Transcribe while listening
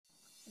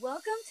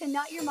Welcome to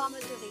Not Your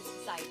Mama's Relief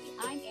Society.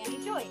 I'm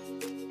Annie Joy.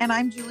 And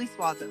I'm Julie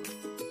Swazo.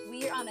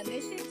 We are on a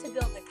mission to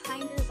build a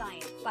kinder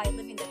Zion by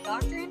living the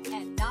doctrine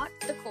and not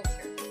the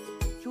culture.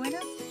 Join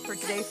us for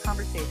today's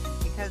conversation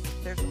because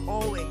there's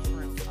always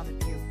room on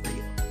the pew for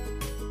you.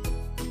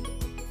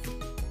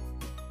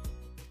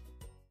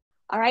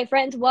 All right,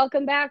 friends,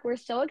 welcome back. We're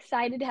so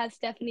excited to have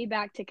Stephanie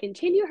back to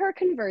continue her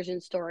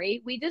conversion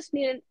story. We just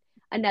needed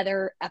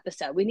another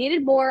episode. We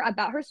needed more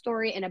about her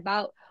story and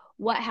about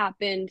what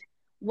happened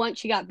once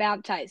she got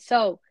baptized.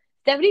 So,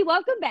 Stephanie,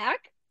 welcome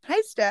back. Hi,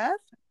 Steph.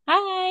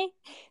 Hi.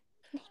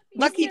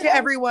 Lucky to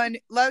everyone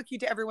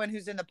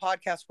who's in the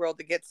podcast world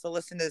that gets to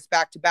listen to this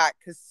back to back,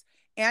 because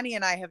Annie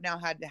and I have now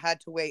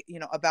had to wait,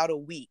 about a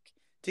week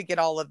to get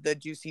all of the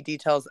juicy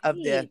details of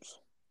the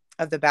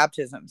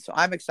baptism. So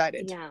I'm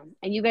excited. Yeah,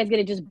 and you guys get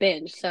to just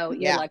binge, so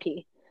you're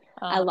lucky.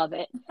 I love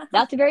it. Oh.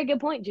 That's a very good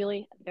point,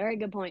 Julie. Very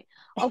good point.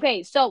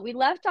 Okay, so we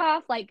left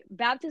off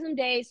baptism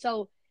day.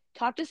 So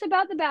talk to us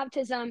about the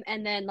baptism,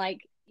 and then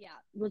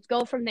let's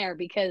go from there,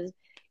 because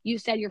you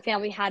said your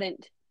family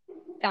hadn't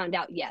found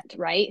out yet,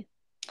 right?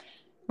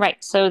 Right.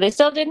 So they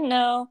still didn't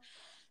know.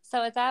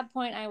 So at that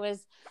point I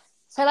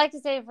like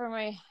to say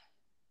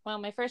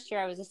my first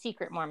year I was a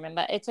secret Mormon,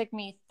 but it took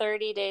me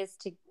 30 days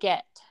to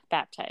get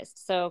baptized.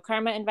 So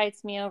Karma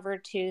invites me over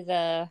to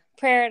the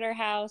prayer at her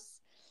house.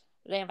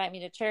 They invite me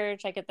to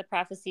church. I get the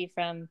prophecy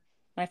from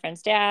my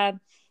friend's dad.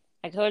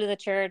 I go to the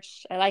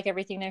church. I like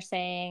everything they're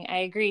saying. I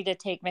agree to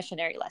take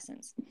missionary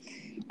lessons.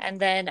 And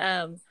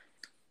then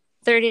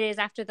 30 days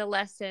after the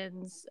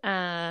lessons,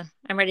 I'm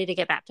ready to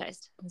get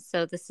baptized.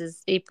 So this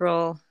is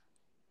April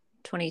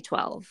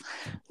 2012.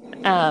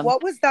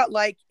 What was that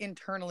like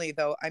internally,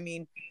 though? I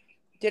mean,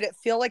 did it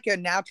feel like a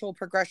natural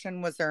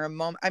progression? Was there a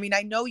moment? I mean,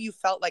 I know you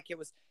felt like it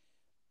was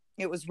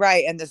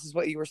right, and this is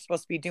what you were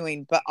supposed to be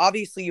doing, but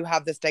obviously you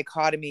have this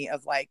dichotomy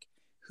of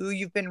who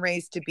you've been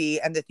raised to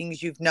be and the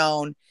things you've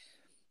known.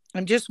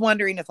 I'm just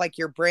wondering if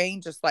your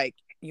brain just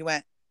you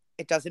went,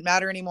 it doesn't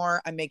matter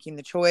anymore, I'm making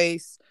the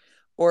choice,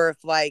 or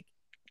if the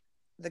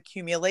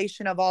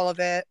accumulation of all of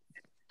it.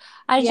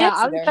 I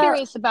was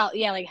curious about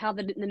how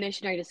the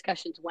missionary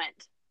discussions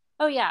went.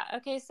 Oh yeah.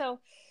 Okay. So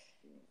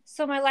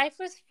my life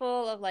was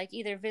full of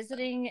either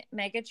visiting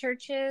mega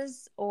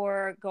churches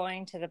or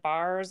going to the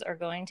bars or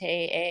going to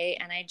AA.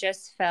 And I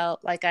just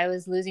felt like I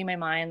was losing my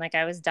mind, like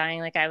I was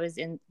dying, like I was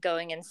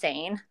going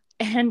insane.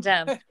 And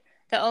the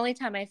only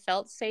time I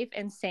felt safe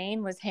and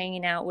sane was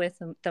hanging out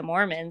with the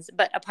Mormons.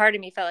 But a part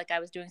of me felt like I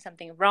was doing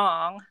something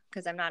wrong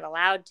because I'm not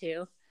allowed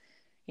to.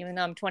 Even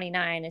though I'm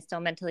 29, I still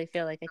mentally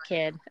feel like a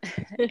kid.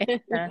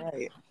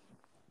 Right.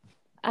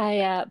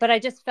 But I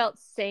just felt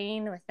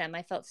sane with them.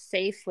 I felt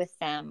safe with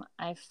them.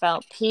 I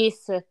felt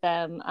peace with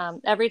them.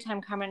 Every time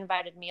Carmen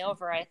invited me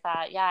over, I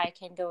thought, yeah, I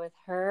can go with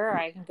her.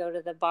 I can go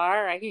to the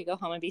bar. I could go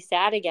home and be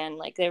sad again.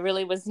 There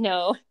really was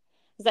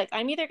it's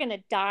I'm either going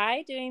to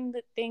die doing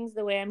the things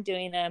the way I'm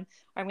doing them,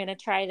 or I'm going to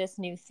try this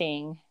new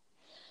thing,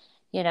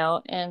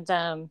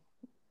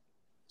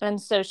 and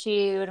so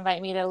she would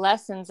invite me to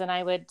lessons, and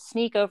I would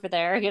sneak over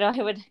there,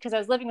 because I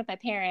was living with my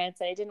parents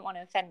and I didn't want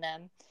to offend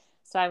them.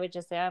 So I would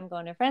just say, I'm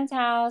going to a friend's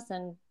house,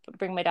 and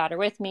bring my daughter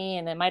with me.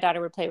 And then my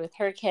daughter would play with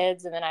her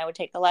kids, and then I would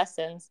take the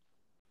lessons.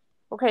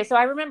 Okay. So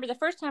I remember the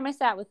first time I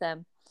sat with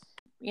them,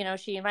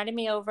 she invited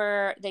me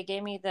over, they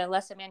gave me the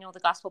lesson manual, the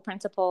gospel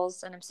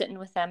principles, and I'm sitting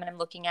with them and I'm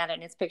looking at it,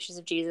 and it's pictures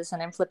of Jesus,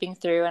 and I'm flipping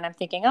through and I'm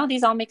thinking, oh,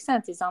 these all make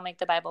sense. These all make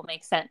the Bible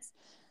make sense.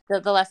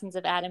 The lessons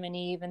of Adam and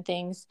Eve and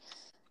things.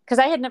 Because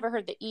I had never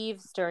heard the Eve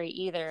story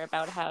either,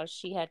 about how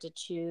she had to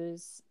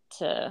choose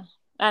to,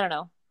 I don't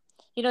know.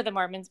 The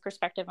Mormons'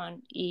 perspective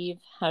on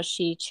Eve, how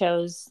she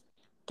chose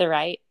the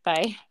right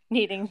by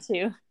needing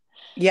to.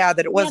 Yeah,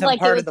 that it wasn't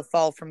part of the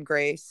fall from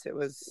grace. It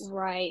was.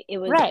 Right. It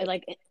was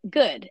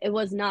good. It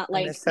was not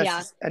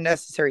a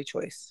necessary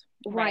choice.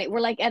 Right.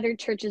 Where other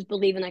churches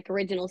believe in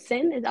original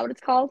sin. Is that what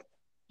it's called?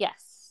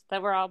 Yes.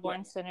 That we're all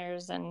born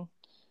sinners, and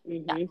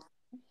mm-hmm.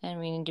 And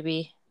we need to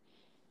be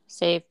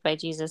saved by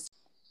Jesus.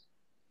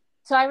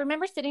 So I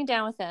remember sitting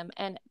down with them,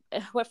 and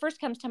what first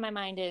comes to my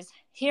mind is,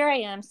 here I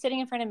am sitting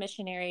in front of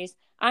missionaries.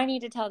 I need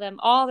to tell them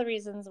all the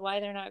reasons why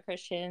they're not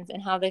Christians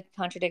and how they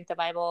contradict the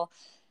Bible,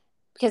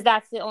 because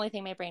that's the only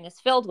thing my brain is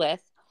filled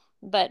with.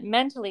 But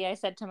mentally, I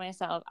said to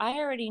myself, I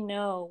already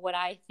know what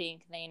I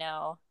think they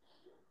know,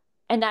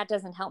 and that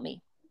doesn't help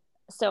me.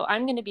 So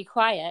I'm going to be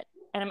quiet,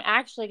 and I'm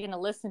actually going to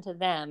listen to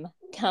them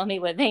tell me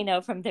what they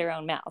know from their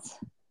own mouths,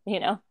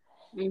 Yeah.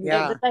 It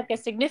was a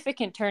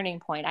significant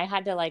turning point. I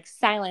had to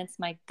silence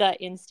my gut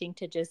instinct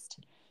to just,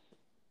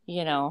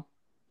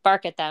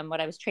 bark at them what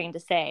I was trained to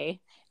say,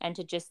 and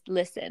to just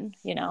listen,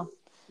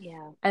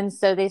 Yeah. And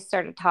so they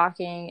started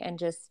talking, and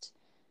just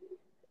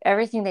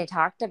everything they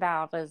talked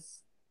about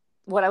was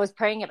what I was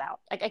praying about.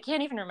 I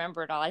can't even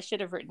remember it all. I should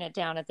have written it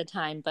down at the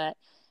time, but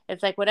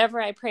it's whatever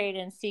I prayed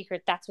in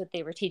secret, that's what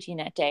they were teaching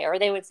that day. Or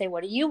they would say,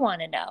 what do you want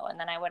to know? And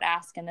then I would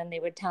ask, and then they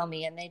would tell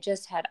me, and they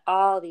just had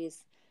all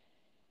these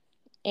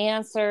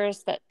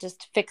answers that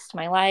just fixed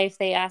my life.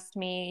 They asked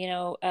me,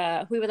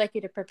 we would like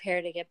you to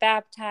prepare to get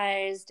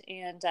baptized.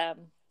 And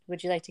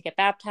would you like to get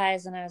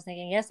baptized? And I was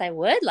thinking, yes, I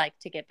would like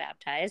to get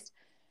baptized.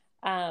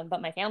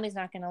 But my family's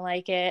not going to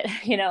like it,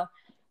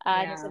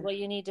 And they said, well,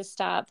 you need to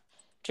stop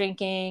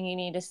drinking. You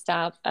need to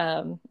stop,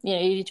 you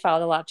need to follow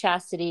the law of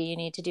chastity. You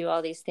need to do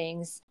all these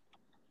things.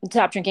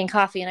 Stop drinking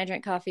coffee. And I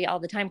drank coffee all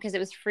the time because it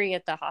was free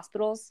at the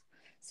hospitals.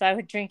 So I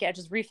would drink it, I'd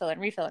just refill it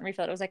and refill it and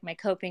refill it. It was like my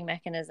coping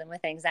mechanism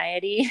with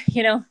anxiety,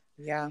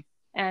 Yeah.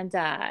 And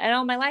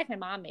all my life, my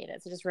mom made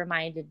it. So it just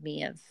reminded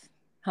me of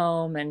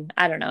home. And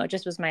I don't know, it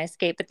just was my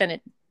escape. But then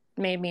it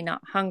made me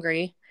not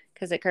hungry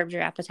because it curbs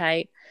your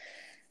appetite.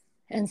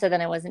 And so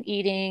then I wasn't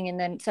eating. And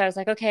then, so I was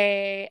like,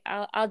 okay,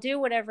 I'll do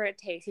whatever it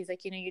takes. He's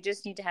like, you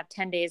just need to have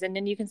 10 days and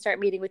then you can start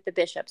meeting with the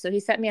bishop. So he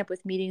set me up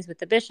with meetings with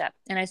the bishop,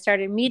 and I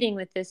started meeting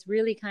with this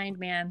really kind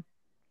man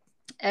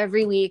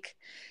every week.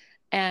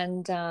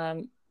 And,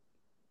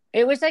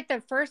 it was like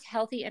the first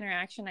healthy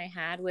interaction I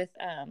had with,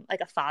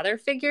 like a father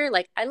figure.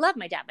 Like, I love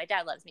my dad. My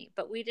dad loves me,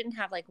 but we didn't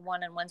have like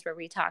one-on-ones where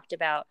we talked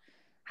about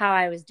how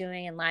I was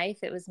doing in life.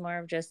 It was more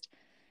of just,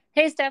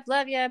 hey, Steph,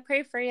 love you,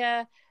 pray for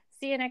you.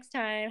 See you next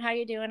time. How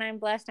you doing? I'm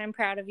blessed. I'm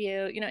proud of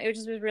you. It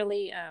just was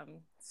really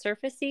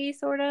surfacey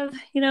sort of,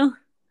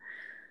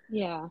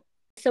 Yeah.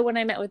 So when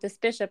I met with this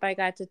bishop, I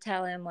got to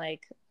tell him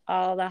like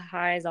all the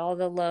highs, all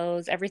the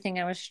lows, everything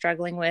I was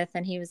struggling with.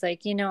 And he was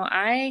like,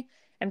 I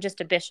am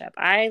just a bishop.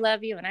 I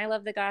love you and I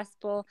love the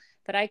gospel,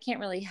 but I can't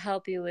really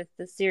help you with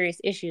the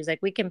serious issues. Like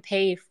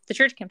the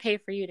church can pay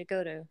for you to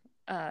go to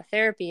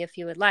therapy if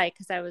you would like.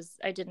 Cause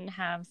I didn't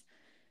have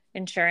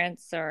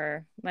insurance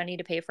or money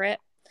to pay for it.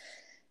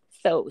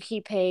 So he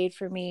paid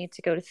for me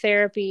to go to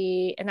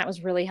therapy, and that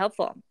was really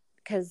helpful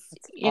because,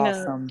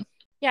 Awesome.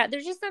 Yeah,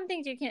 there's just some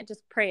things you can't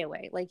just pray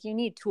away. Like you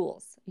need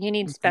tools, you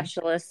need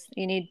specialists,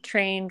 you need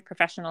trained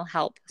professional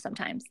help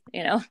sometimes,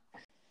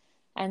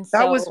 And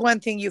that was one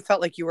thing you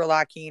felt like you were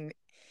lacking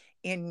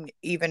in,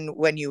 even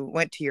when you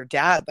went to your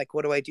dad, like,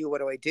 what do I do?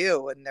 What do I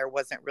do? And there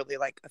wasn't really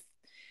like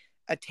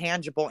a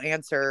tangible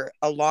answer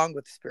along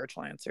with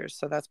spiritual answers.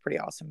 So that's pretty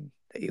awesome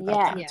that you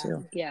got that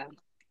too. Yeah.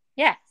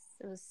 Yes.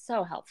 It was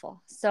so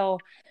helpful. So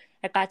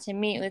I got to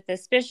meet with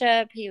this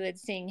bishop. He would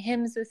sing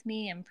hymns with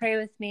me and pray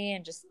with me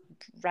and just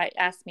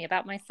ask me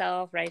about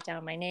myself, write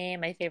down my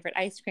name, my favorite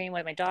ice cream,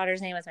 what my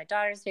daughter's name was, my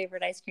daughter's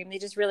favorite ice cream. They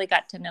just really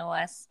got to know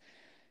us.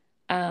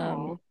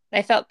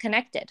 I felt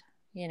connected,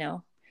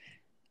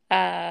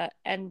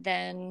 and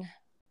then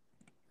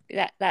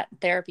that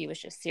therapy was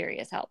just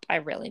serious help. I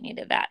really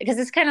needed that because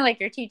it's kind of like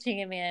you're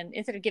teaching a man,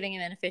 instead of giving a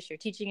man a fish, you're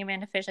teaching a man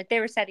to fish. Like they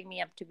were setting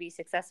me up to be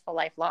successful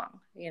lifelong,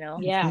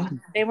 Yeah.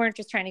 They weren't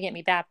just trying to get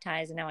me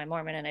baptized and now I'm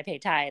Mormon and I pay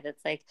tithe.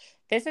 It's like,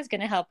 this is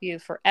going to help you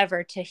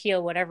forever to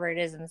heal whatever it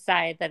is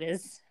inside that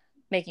is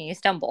making you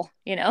stumble,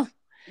 Yeah.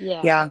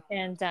 Yeah.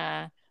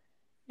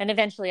 And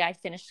eventually I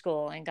finished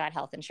school and got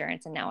health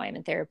insurance, and now I'm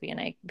in therapy and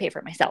I pay for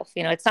it myself.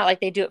 It's not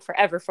like they do it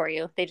forever for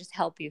you. They just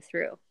help you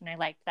through. And I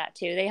liked that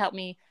too. They helped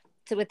me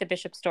with the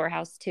Bishop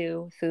Storehouse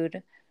too,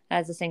 food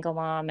as a single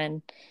mom.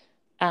 And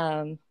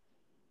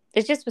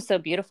it just was so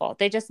beautiful.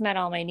 They just met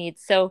all my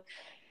needs. So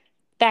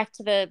back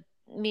to the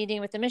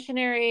meeting with the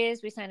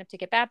missionaries, we signed up to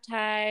get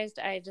baptized.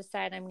 I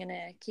decided I'm going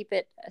to keep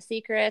it a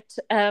secret.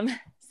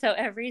 So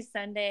every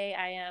Sunday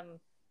I am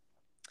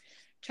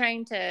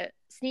trying to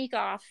sneak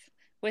off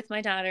with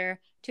my daughter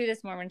to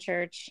this Mormon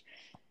church.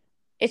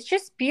 It's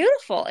just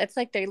beautiful. It's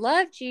like they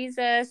love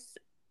Jesus.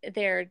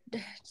 They're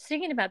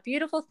singing about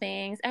beautiful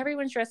things.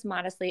 Everyone's dressed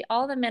modestly.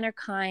 All the men are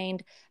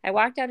kind. I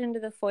walked out into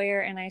the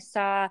foyer and I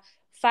saw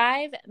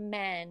 5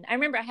 men. I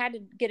remember I had to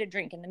get a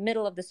drink in the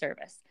middle of the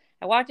service.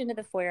 I walked into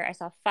the foyer. I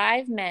saw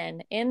 5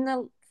 men in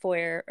the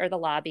foyer or the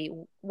lobby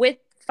with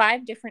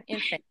 5 different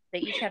infants. They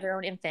each have their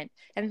own infant,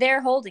 and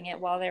they're holding it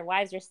while their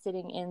wives are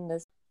sitting in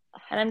this.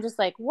 And I'm just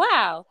like,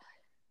 wow,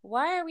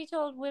 why are we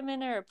told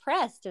women are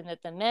oppressed and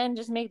that the men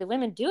just make the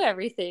women do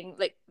everything?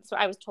 Like, so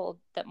I was told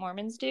that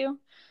Mormons do.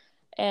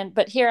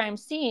 But here I'm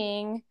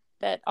seeing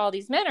that all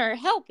these men are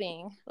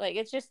helping. Like,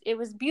 it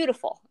was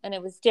beautiful and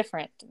it was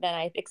different than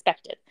I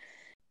expected.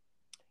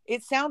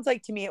 It sounds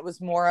like to me it was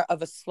more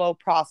of a slow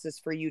process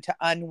for you to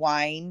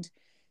unwind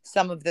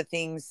some of the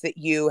things that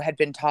you had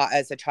been taught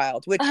as a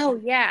child, which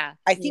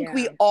I think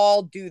we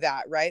all do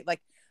that, right?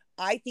 Like,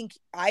 I think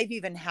I've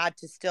even had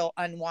to still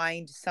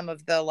unwind some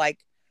of the like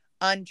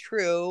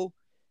untrue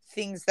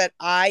things that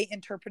I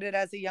interpreted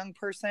as a young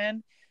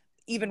person,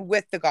 even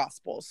with the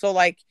gospel. So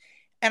like,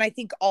 and I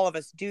think all of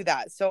us do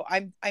that. So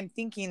I'm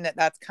thinking that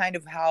that's kind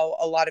of how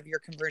a lot of your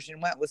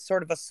conversion went, was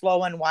sort of a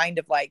slow unwind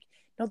of like,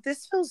 no,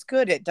 this feels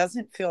good. It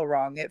doesn't feel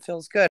wrong. It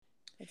feels good.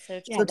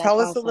 So tell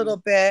us a little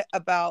bit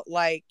about,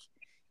 like,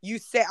 you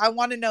say, I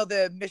want to know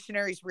the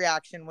missionary's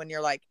reaction when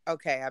you're like,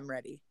 okay, I'm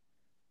ready.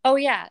 Oh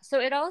yeah.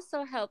 So it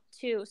also helped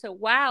too. So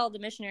while the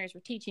missionaries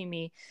were teaching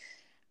me,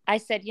 I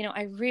said,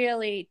 I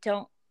really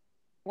don't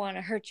want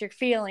to hurt your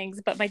feelings,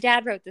 but my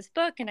dad wrote this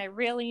book and I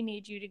really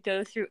need you to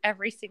go through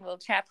every single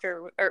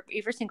chapter or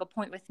every single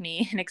point with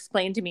me and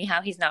explain to me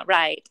how he's not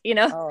right,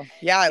 Oh,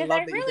 yeah, I love that.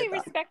 I really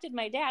respected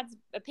my dad's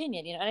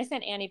opinion, and I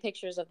sent Annie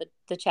pictures of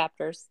the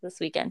chapters this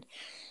weekend.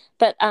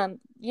 But, it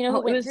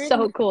was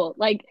so cool.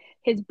 Like,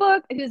 his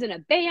book. He was in a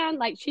band.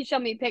 Like, she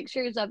showed me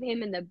pictures of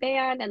him in the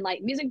band and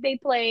like music they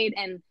played.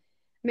 And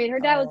I mean, her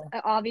dad was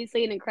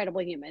obviously an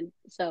incredible human.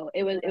 So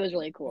it was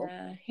really cool.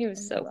 Yeah, he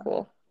was so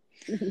cool.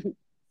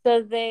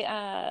 So they,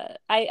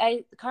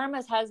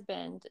 Karma's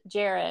husband,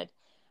 Jared,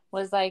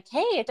 was like, hey,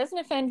 it doesn't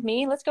offend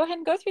me. Let's go ahead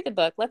and go through the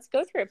book. Let's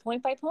go through it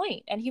point by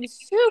point. And he was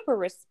super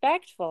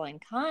respectful and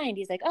kind.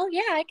 He's like, oh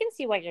yeah, I can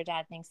see why your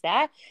dad thinks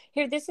that.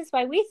 Here, this is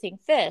why we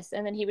think this.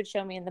 And then he would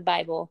show me in the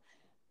Bible,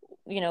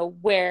 you know,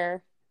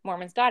 where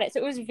Mormons got it. So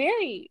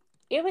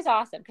it was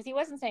awesome because he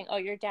wasn't saying, oh,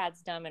 your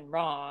dad's dumb and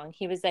wrong.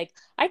 He was like,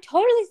 I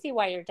totally see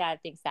why your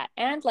dad thinks that.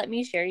 And let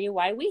me share you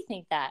why we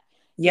think that.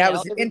 Yeah, it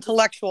was an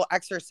intellectual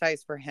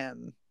exercise for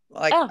him.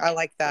 Like, I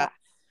like that.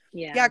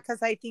 Yeah,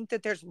 because I think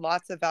that there's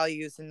lots of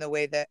values in the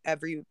way that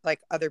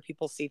other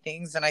people see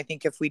things. And I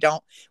think if we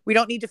don't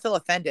need to feel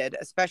offended,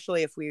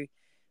 especially if we,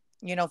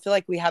 you know, feel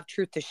like we have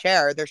truth to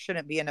share. There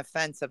shouldn't be an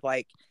offense of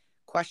like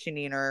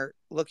questioning or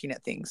looking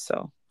at things.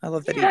 So I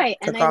love that he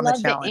took on the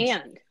challenge.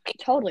 And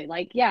totally,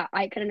 like, yeah,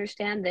 I can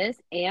understand this,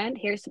 and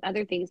here's some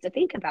other things to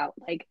think about.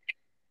 Like,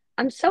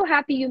 I'm so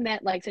happy you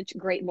met like such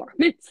great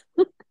Mormons.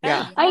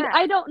 Yeah.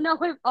 I don't know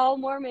if all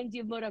Mormons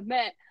you would have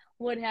met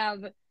would have,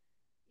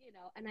 you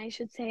know, and I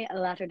should say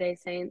Latter-day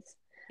Saints.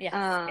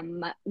 Yeah.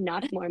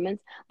 Not Mormons.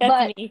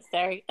 That's me,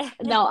 sorry.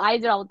 No, I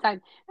do all the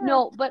time.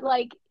 No, but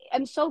like,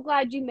 I'm so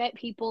glad you met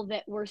people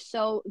that were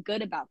so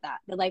good about that.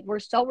 That like were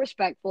so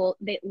respectful,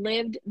 that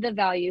lived the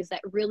values,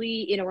 that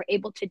really, you know, were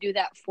able to do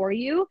that for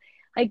you.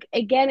 Like,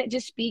 again, it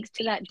just speaks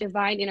to that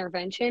divine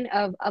intervention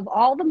of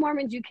all the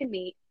Mormons you can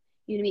meet.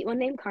 You meet one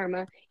named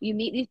Karma. You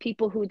meet these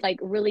people who like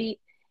really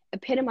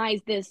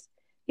epitomize this,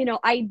 you know,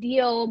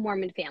 ideal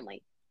Mormon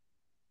family.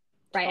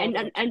 Right.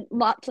 Totally. And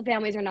lots of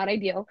families are not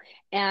ideal.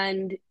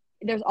 And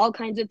there's all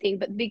kinds of things,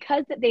 but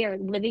because that they are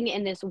living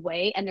in this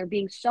way and they're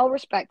being so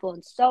respectful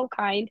and so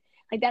kind,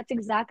 like that's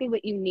exactly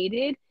what you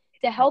needed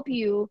to help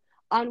you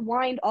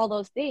unwind all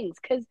those things.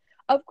 Because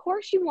of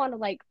course you want to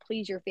like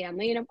please your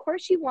family, and of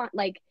course you want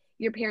like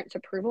your parents'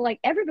 approval, like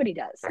everybody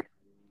does.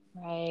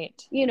 Right.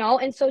 You know,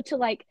 and so to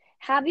like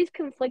have these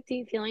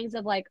conflicting feelings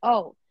of like,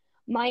 oh,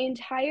 my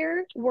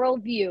entire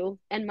worldview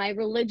and my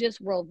religious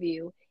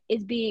worldview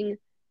is being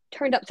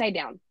turned upside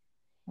down.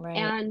 Right.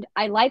 And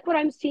I like what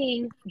I'm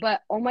seeing,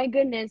 but oh my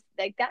goodness,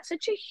 like that's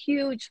such a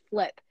huge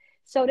flip.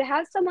 So to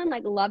have someone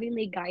like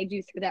lovingly guide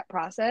you through that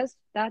process,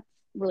 that's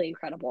really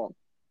incredible.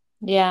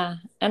 Yeah.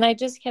 And I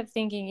just kept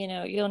thinking, you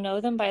know, you'll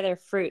know them by their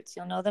fruits.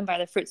 You'll know them by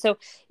their fruits. So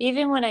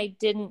even when I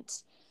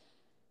didn't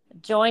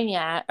join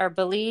yet or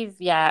believe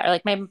yet, or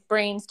like my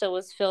brain still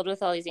was filled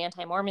with all these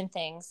anti-Mormon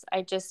things,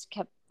 I just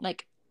kept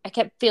like, I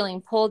kept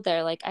feeling pulled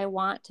there. Like, I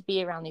want to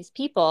be around these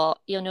people.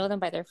 You'll know them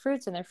by their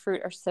fruits, and their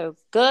fruit are so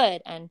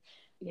good. And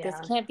this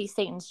can't be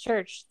Satan's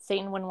church.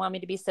 Satan wouldn't want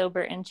me to be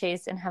sober and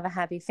chaste and have a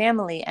happy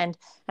family. And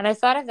I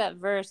thought of that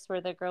verse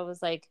where the girl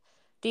was like,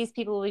 these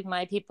people will be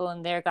my people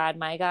and their God,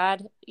 my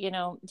God. You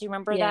know, do you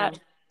remember that?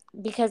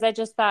 Because I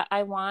just thought,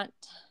 I want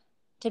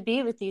to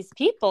be with these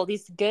people,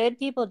 these good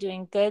people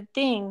doing good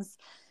things.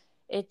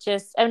 It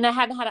just, and I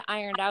hadn't had it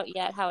ironed out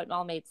yet how it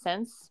all made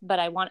sense, but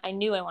I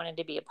knew I wanted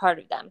to be a part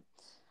of them.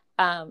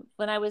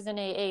 When I was in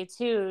AA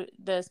too,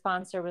 the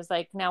sponsor was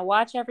like, now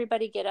watch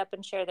everybody get up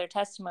and share their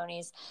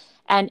testimonies.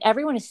 And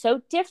everyone is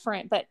so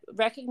different, but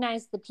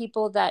recognize the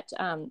people that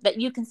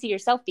you can see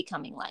yourself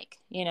becoming like,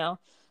 you know?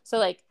 So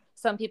like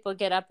some people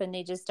get up and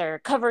they just are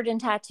covered in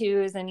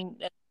tattoos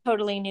and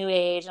totally new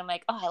age. I'm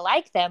like, oh, I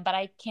like them, but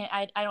I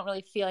don't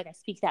really feel like I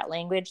speak that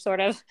language sort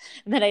of.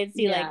 And then I'd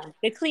see like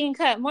the clean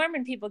cut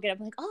Mormon people get up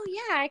and like, oh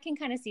yeah, I can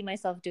kind of see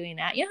myself doing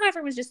that. You know how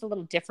everyone's just a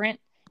little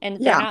different? And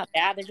they're not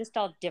bad. They're just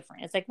all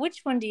different. It's like,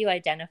 which one do you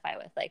identify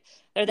with? Like,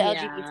 they're the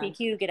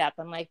LGBTQ get up.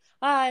 I'm like,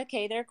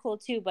 okay, they're cool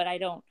too, but I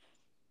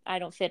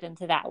don't fit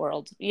into that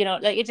world. You know,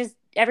 like it just,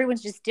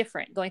 everyone's just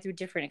different, going through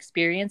different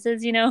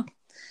experiences, you know?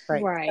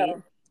 Right.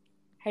 So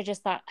I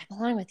just thought, I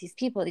belong with these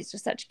people. These are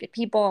such good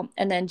people.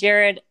 And then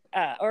Jared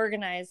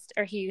organized,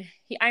 or he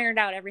ironed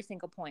out every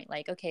single point.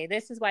 Like, okay,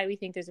 this is why we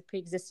think there's a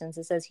preexistence.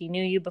 It says he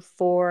knew you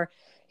before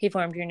he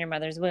formed you in your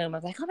mother's womb. I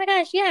was like, oh my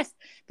gosh, yes.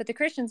 But the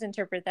Christians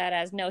interpret that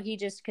as, no, he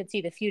just could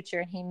see the future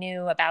and he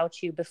knew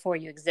about you before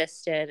you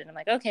existed. And I'm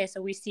like, okay, so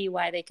we see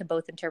why they can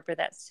both interpret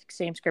that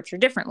same scripture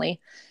differently.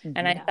 Mm-hmm.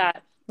 And I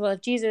thought, well,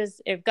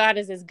 if God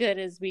is as good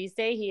as we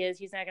say he is,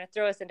 he's not going to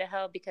throw us into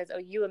hell because, oh,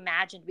 you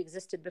imagined we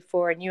existed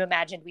before and you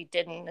imagined we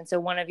didn't. And so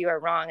one of you are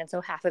wrong. And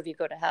so half of you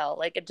go to hell.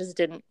 Like, it just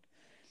didn't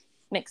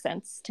make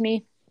sense to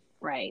me.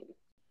 Right.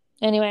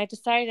 Anyway, I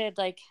decided,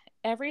 like,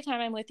 every time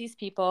I'm with these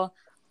people,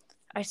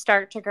 I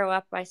start to grow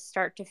up. I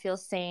start to feel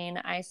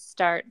sane. I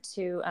start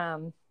to,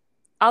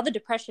 all the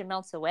depression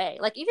melts away.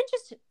 Like, even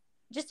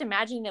just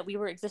imagining that we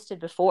were existed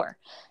before.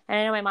 And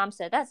I know my mom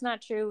said, that's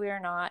not true. We are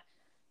not.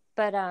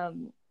 But,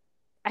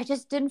 I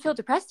just didn't feel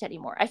depressed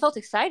anymore. I felt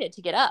excited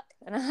to get up.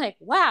 And I'm like,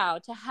 wow,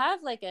 to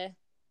have like a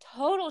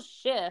total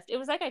shift. It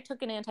was like I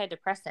took an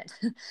antidepressant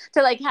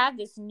to like have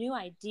this new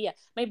idea.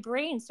 My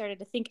brain started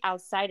to think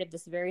outside of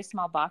this very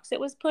small box it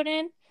was put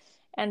in.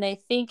 And I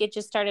think it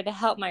just started to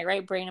help my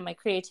right brain and my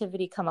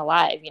creativity come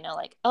alive,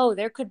 like, oh,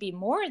 there could be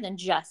more than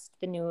just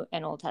the New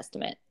and Old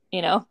Testament.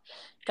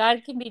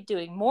 God can be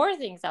doing more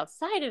things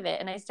outside of it.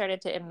 And I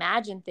started to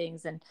imagine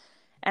things. And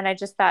I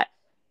just thought,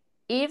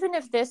 even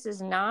if this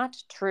is not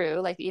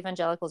true, like the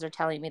evangelicals are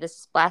telling me this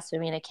is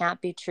blasphemy and it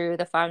can't be true,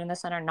 the Father and the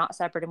Son are not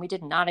separate and we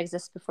did not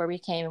exist before we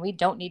came and we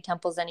don't need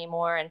temples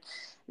anymore. And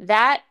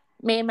that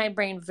made my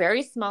brain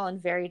very small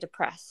and very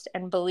depressed.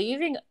 And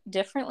believing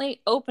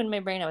differently opened my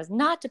brain. I was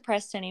not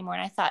depressed anymore.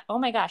 And I thought, oh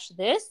my gosh,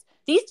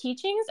 these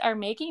teachings are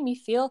making me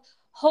feel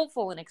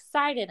hopeful and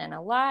excited and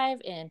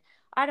alive, and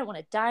I don't want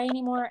to die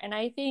anymore. And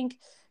I think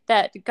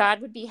that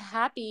God would be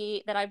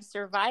happy that I'm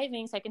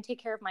surviving so I can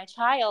take care of my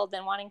child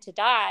than wanting to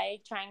die,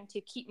 trying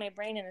to keep my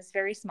brain in this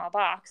very small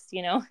box,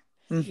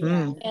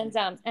 Mm-hmm.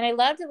 And I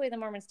love the way the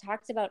Mormons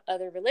talked about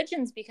other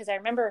religions, because I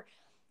remember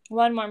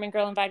one Mormon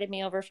girl invited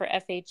me over for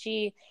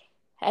FHE,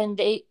 and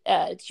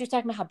she was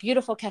talking about how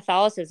beautiful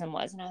Catholicism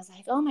was. And I was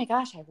like, oh my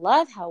gosh, I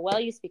love how well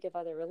you speak of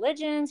other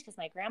religions, because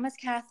my grandma's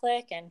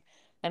Catholic and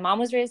my mom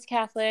was raised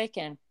Catholic.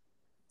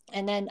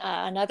 And then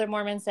another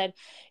Mormon said,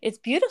 it's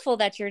beautiful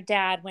that your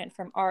dad went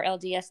from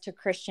RLDS to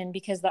Christian,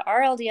 because the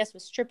RLDS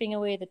was stripping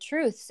away the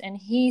truths and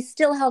he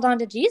still held on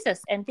to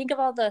Jesus. And think of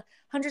all the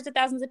hundreds of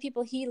thousands of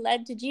people he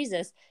led to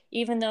Jesus,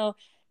 even though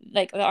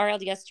like the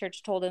RLDS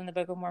church told him the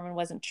Book of Mormon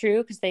wasn't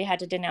true because they had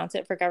to denounce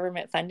it for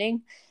government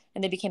funding.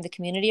 And they became the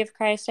Community of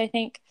Christ, I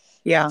think.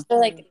 Yeah. So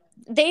like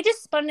they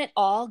just spun it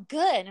all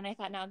good. And I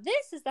thought, now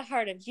this is the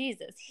heart of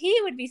Jesus. He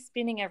would be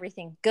spinning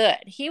everything good.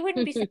 He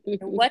wouldn't be saying,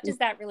 what does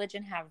that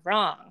religion have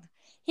wrong?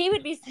 He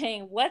would be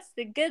saying, what's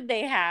the good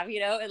they have,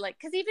 and like,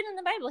 because even in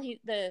the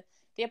Bible,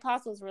 the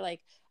apostles were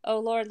like, oh,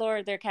 Lord,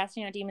 Lord, they're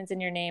casting out demons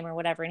in your name or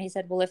whatever. And he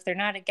said, well, if they're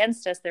not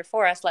against us, they're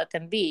for us, let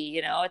them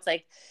be, it's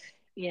like,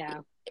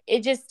 yeah,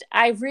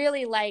 I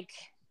really like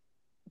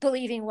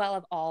believing well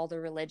of all the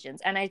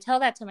religions. And I tell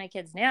that to my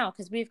kids now,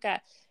 because we've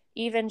got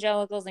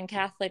evangelicals and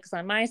Catholics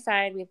on my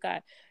side. We've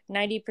got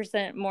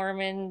 90%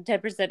 Mormon,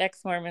 10%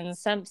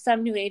 ex-Mormons,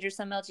 some New Agers,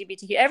 some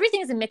LGBTQ.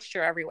 Everything's a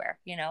mixture everywhere,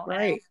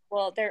 Right.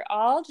 Well, they're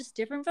all just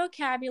different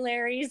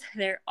vocabularies.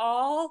 They're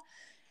all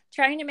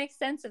trying to make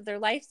sense of their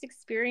life's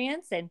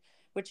experience, and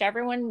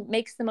whichever one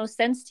makes the most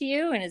sense to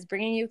you and is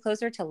bringing you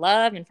closer to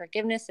love and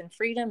forgiveness and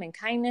freedom and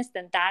kindness,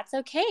 then that's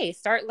okay.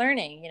 Start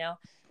learning.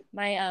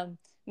 My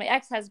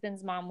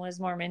ex-husband's mom was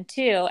Mormon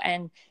too,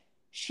 and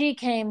she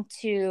came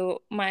to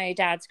my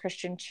dad's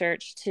Christian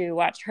church to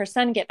watch her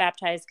son get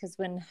baptized, because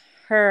when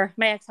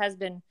my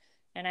ex-husband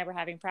and I were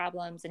having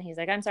problems, and he's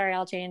like, I'm sorry,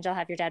 I'll change. I'll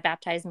have your dad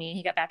baptize me.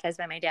 He got baptized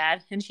by my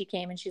dad. And she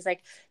came and she's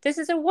like, this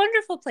is a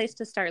wonderful place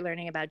to start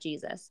learning about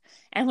Jesus.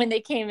 And when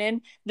they came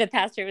in, the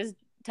pastor was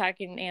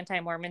talking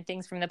anti-Mormon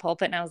things from the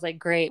pulpit. And I was like,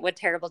 great, what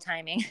terrible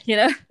timing,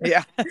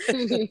 Yeah.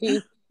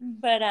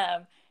 But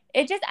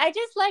I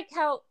just liked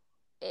how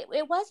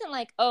it wasn't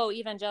like, oh,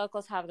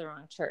 evangelicals have the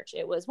wrong church.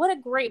 It was, what a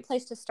great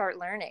place to start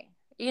learning.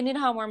 You know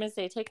how Mormons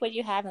say, take what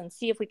you have and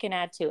see if we can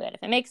add to it.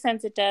 If it makes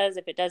sense, it does.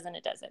 If it doesn't,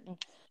 it doesn't. And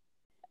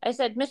I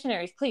said,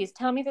 missionaries, please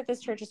tell me that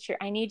this church is true.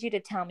 I need you to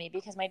tell me,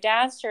 because my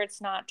dad's sure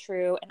it's not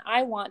true. And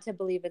I want to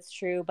believe it's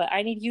true, but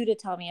I need you to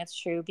tell me it's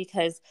true,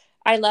 because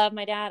I love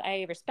my dad.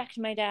 I respect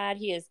my dad.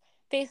 He is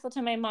faithful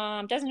to my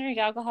mom, doesn't drink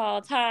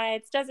alcohol,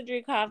 tithes, doesn't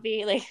drink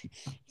coffee. Like, he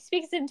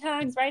speaks in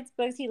tongues, writes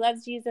books. He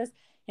loves Jesus.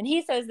 And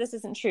he says this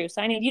isn't true.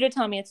 So I need you to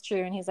tell me it's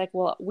true. And he's like,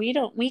 well,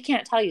 we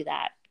can't tell you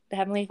that. The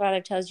Heavenly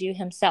Father tells you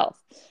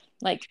himself.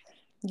 Like,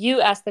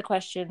 you ask the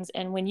questions,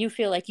 and when you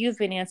feel like you've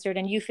been answered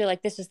and you feel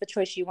like this is the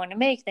choice you want to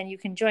make, then you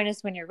can join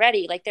us when you're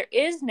ready. Like, there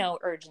is no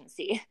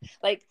urgency.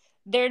 Like,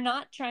 they're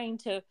not trying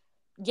to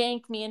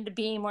yank me into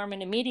being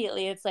Mormon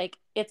immediately. It's like,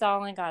 it's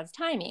all in God's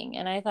timing.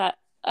 And I thought,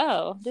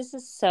 oh, this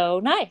is so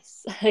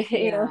nice.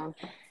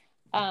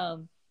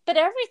 But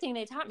everything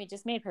they taught me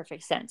just made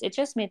perfect sense. It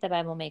just made the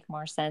Bible make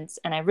more sense.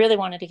 And I really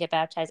wanted to get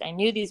baptized. I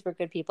knew these were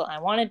good people. I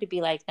wanted to be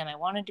like them. I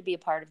wanted to be a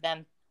part of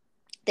them.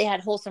 They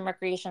had wholesome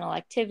recreational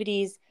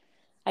activities.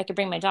 I could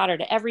bring my daughter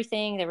to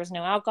everything. There was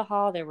no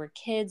alcohol. There were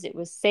kids. It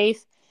was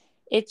safe.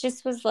 It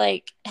just was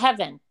like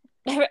heaven.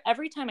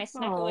 Every time I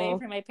snuck away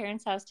from my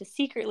parents' house to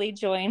secretly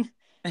join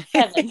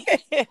heaven.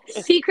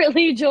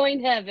 Secretly join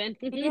heaven.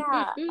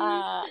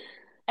 Yeah.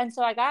 And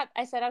so I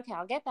said, okay,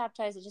 I'll get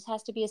baptized. It just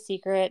has to be a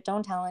secret.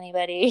 Don't tell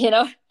anybody,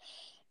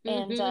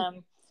 And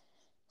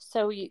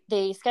so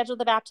they scheduled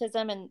the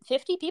baptism, and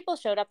 50 people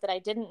showed up that I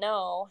didn't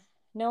know.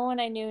 No one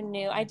I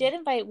knew. I did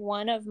invite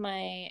one of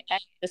my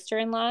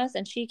ex-sister-in-laws,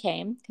 and she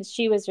came because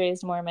she was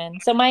raised Mormon.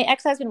 So my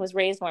ex-husband was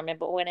raised Mormon,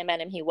 but when I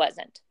met him, he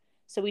wasn't.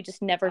 So we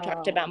just never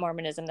talked about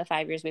Mormonism the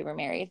 5 years we were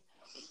married.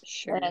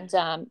 Sure.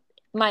 And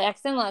my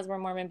ex-in-laws were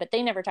Mormon, but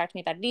they never talked to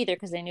me about it either,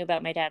 because they knew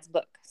about my dad's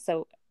book.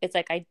 So it's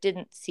like I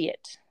didn't see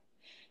it.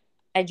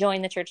 I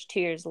joined the church 2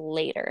 years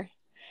later,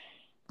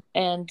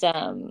 and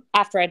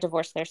after I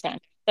divorced their son.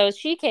 So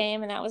she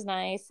came, and that was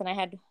nice. And I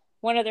had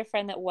one other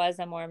friend that was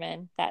a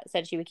Mormon that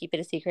said she would keep it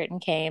a secret and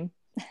came.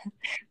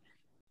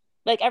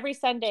 Like every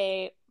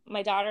Sunday,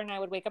 my daughter and I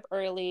would wake up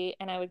early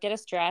and I would get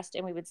us dressed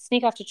and we would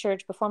sneak off to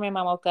church before my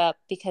mom woke up,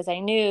 because I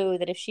knew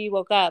that if she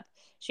woke up,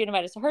 she would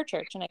invite us to her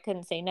church and I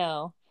couldn't say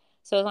no.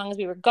 So as long as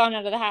we were gone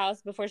out of the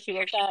house before she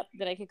woke up,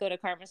 that I could go to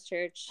Karma's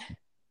church.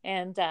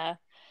 And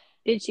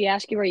did she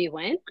ask you where you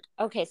went?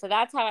 Okay, so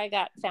that's how I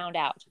got found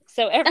out.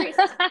 So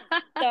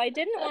I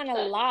didn't want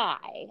to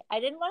lie.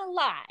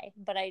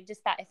 But I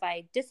just thought, if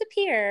I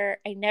disappear,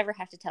 I never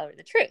have to tell her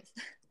the truth.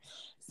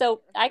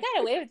 So I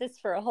got away with this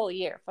for a whole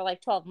year, for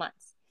like 12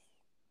 months.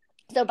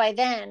 So by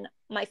then,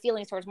 my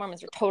feelings towards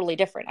Mormons are totally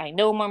different. I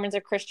know Mormons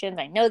are Christians.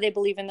 I know they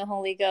believe in the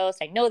Holy Ghost.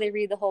 I know they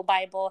read the whole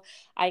Bible.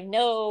 I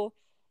know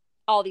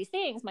all these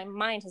things. My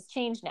mind has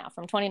changed now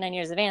from 29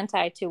 years of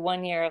anti to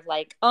 1 year of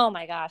like, oh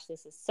my gosh,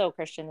 this is so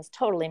Christian. This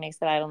totally makes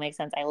the Bible make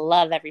sense. I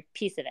love every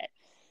piece of it.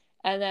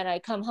 And then I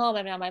come home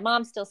and now my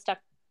mom's still stuck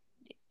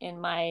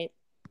in my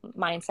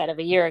mindset of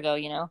a year ago,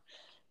 you know.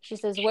 She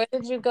says, where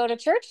did you go to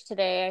church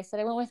today? I said,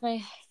 I went with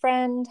my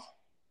friend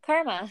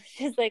Karma.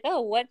 She's like,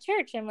 oh, what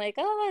church? I'm like,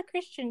 oh, a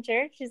Christian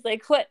church. She's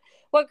like, what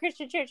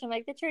Christian church? I'm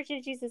like, the Church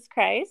of Jesus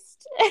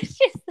Christ.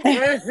 she's like,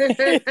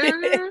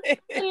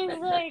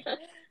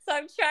 so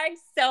I'm trying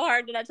so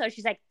hard to not tell her.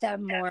 She's like, the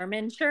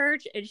Mormon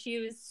church. And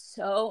she was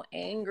so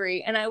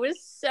angry. And I was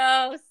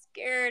so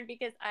scared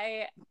because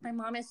my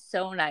mom is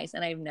so nice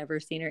and I've never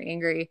seen her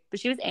angry, but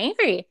she was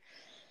angry.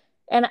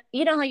 And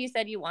you know how you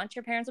said you want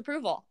your parents'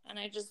 approval. And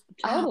I just,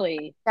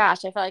 totally. Gosh,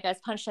 I felt like I was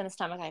punched in the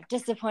stomach. I've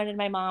disappointed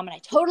my mom and I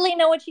totally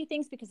know what she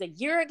thinks, because a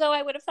year ago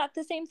I would have thought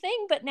the same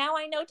thing, but now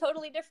I know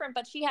totally different,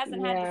 but she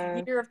hasn't had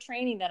this year of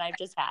training that I've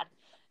just had,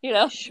 you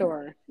know?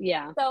 Sure.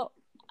 Yeah. So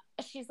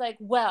she's like,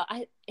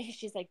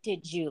 she's like,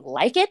 did you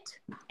like it?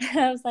 And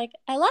I was like,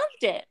 I loved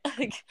it.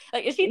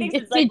 like she thinks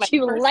it's like, did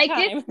you like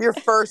it? Your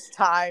first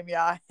time,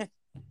 yeah.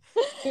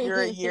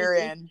 You're a year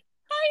in.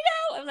 I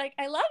know. I'm like,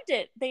 I loved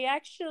it. They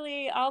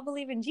actually all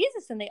believe in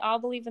Jesus and they all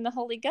believe in the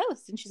Holy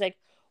Ghost. And she's like,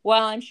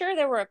 well, I'm sure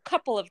there were a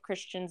couple of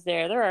Christians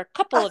there. There are a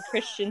couple of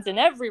Christians in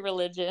every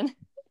religion.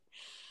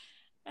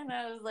 And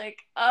I was like,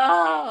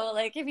 oh,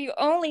 like if you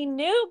only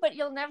knew, but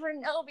you'll never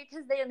know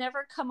because they'll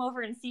never come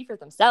over and see for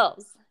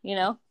themselves, you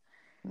know?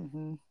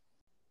 Mm-hmm.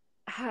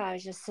 I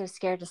was just so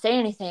scared to say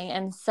anything.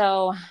 And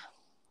so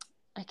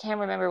I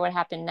can't remember what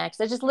happened next.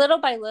 I just little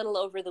by little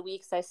over the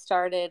weeks I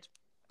started.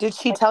 Did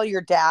she tell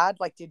your dad?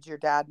 Like, did your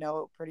dad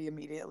know pretty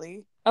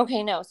immediately?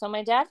 Okay, no. So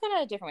my dad found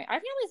out a different way. Our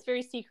family is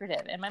very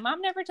secretive, and my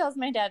mom never tells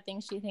my dad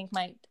things she thinks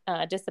might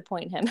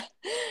disappoint him.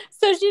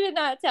 So she did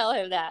not tell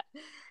him that.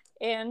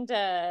 And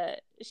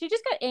she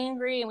just got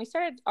angry, and we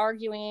started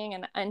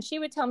arguing, and she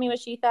would tell me what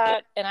she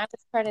thought, and I would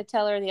try to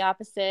tell her the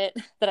opposite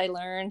that I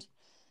learned.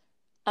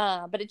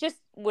 But it just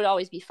would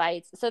always be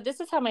fights. So this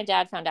is how my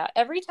dad found out.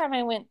 Every time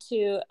I went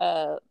to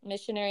a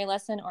missionary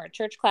lesson or a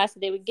church class,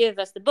 they would give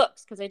us the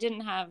books, because I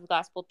didn't have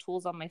gospel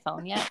tools on my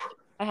phone yet.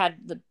 I had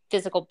the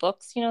physical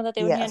books, you know, that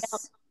they would hand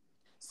out.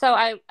 So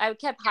I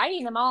kept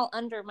hiding them all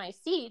under my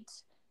seat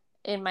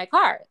in my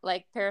car,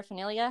 like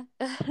paraphernalia.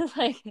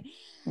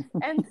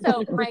 And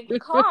so my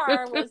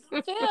car was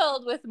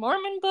filled with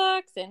Mormon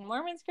books and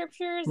Mormon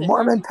scriptures and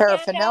Mormon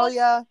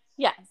paraphernalia.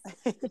 Yes.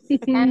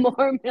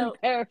 Mormon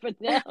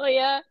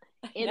paraphernalia,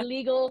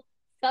 illegal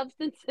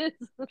substances.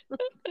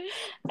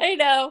 I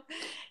know.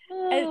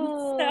 And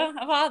so,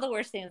 of all the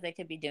worst things they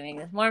could be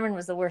doing, Mormon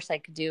was the worst I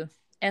could do.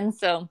 And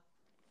so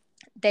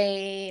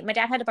my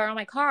dad had to borrow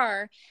my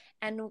car,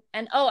 and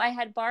I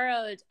had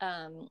borrowed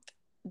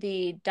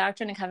the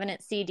Doctrine and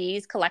Covenant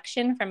CDs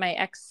collection from my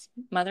ex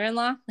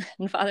mother-in-law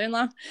and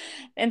father-in-law.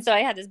 And so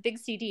I had this big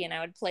CD and I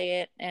would play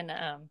it. And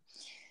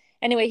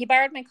anyway, he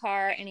borrowed my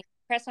car and he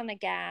pressed on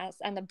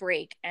the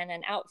brake, and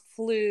then out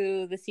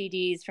flew the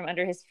CDs from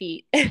under his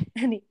feet.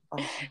 and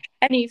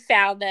he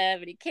found them,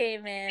 and he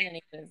came in and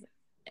he was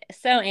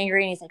so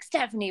angry, and he's like,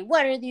 Stephanie,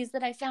 what are these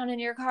that I found in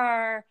your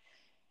car?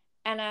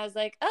 And I was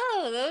like,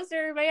 oh, those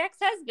are my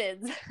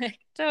ex-husbands.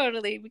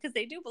 Totally, because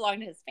they do belong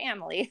to his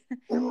family.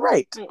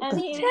 Right. And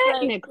he's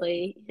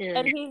technically.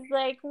 And he's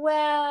like,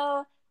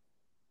 well,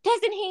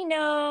 doesn't he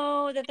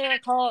know that they're a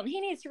cult? And he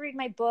needs to read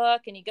my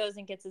book. And he goes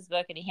and gets his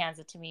book and he hands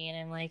it to me. And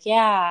I'm like,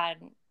 yeah,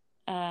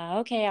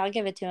 okay, I'll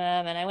give it to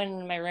him. And I went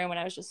in my room and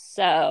I was just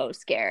so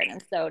scared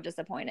and so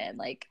disappointed.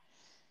 Like,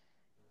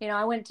 you know,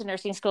 I went to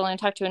nursing school and I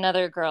talked to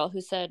another girl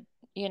who said,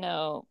 you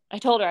know, I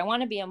told her I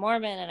want to be a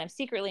Mormon, and I'm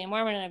secretly a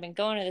Mormon, and I've been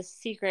going to this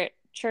secret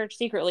church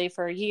secretly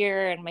for a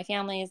year, and my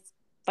family's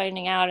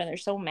finding out and they're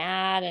so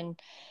mad, and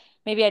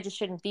maybe I just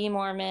shouldn't be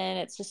Mormon.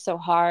 It's just so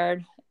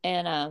hard.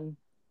 And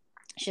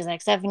she's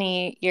like,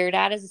 Stephanie, your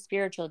dad is a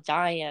spiritual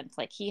giant.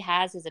 Like, he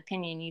has his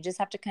opinion. You just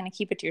have to kind of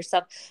keep it to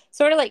yourself.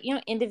 Sort of like, you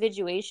know,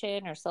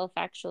 individuation or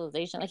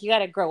self-actualization. Like, you got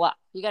to grow up.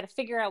 You got to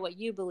figure out what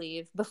you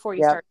believe before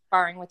you start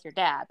sparring with your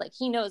dad. Like,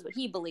 he knows what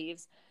he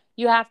believes.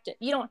 You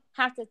don't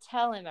have to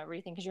tell him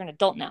everything because you're an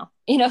adult now.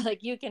 You know,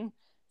 like, you can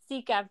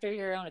seek after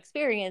your own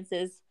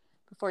experiences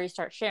before you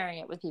start sharing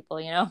it with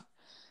people, you know?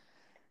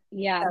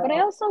 Yeah. But I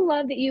also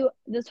love that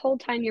this whole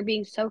time you're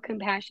being so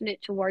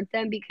compassionate towards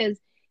them, because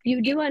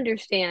you do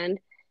understand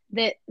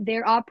that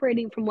they're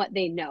operating from what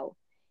they know.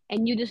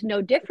 and you just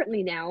know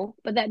differently now,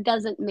 but that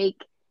doesn't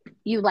make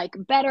you like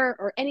better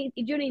or any,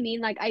 you know what I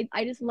mean? Like,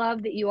 I just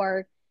love that you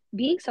are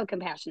being so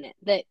compassionate,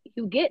 that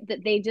you get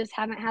that they just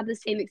haven't had the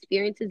same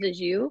experiences as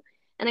you.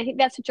 And I think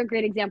that's such a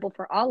great example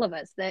for all of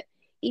us, that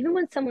even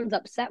when someone's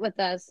upset with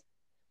us,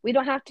 we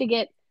don't have to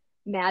get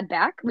mad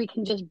back. We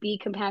can just be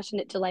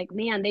compassionate to like,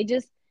 man, they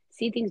just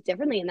see things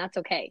differently, and that's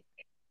okay.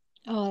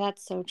 Oh,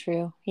 that's so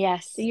true.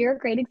 Yes. So you're a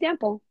great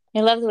example.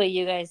 I love the way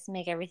you guys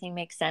make everything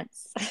make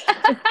sense.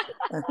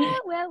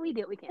 Well, we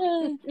do what we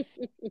can.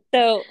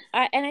 So,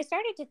 I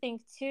started to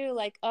think too,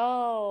 like,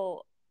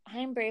 oh,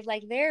 I'm brave,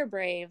 like they're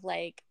brave.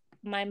 Like,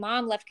 my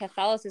mom left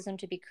Catholicism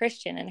to be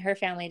Christian, and her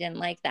family didn't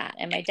like that.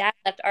 And my dad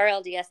left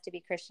RLDS to be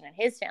Christian, and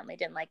his family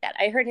didn't like that.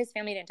 I heard his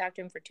family didn't talk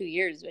to him for 2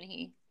 years when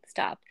he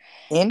stopped.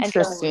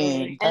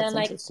 Interesting. And That's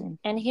I'm interesting.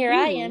 and here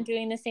I am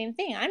doing the same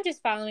thing. I'm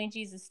just following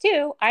Jesus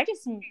too.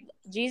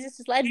 Jesus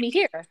has led me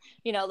here.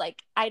 You know,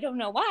 like, I don't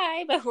know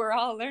why, but we're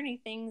all learning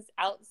things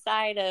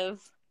outside of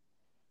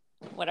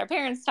what our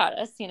parents taught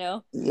us, you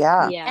know?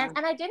 Yeah.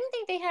 And I didn't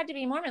think they had to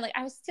be Mormon. Like,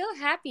 I was still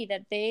happy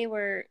that they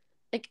were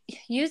like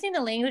using the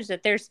language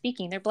that they're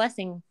speaking. They're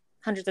blessing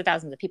hundreds of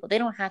thousands of people. They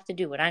don't have to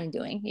do what I'm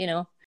doing, you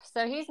know?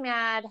 So he's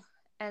mad.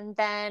 And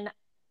then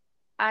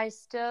I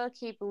still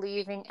keep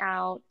leaving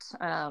out,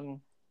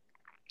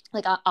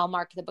 like, I'll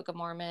mark the Book of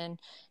Mormon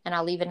and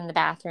I'll leave it in the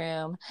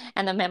bathroom.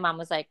 And then my mom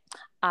was like,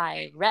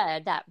 I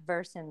read that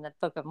verse in the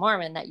Book of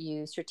Mormon that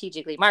you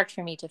strategically marked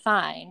for me to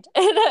find,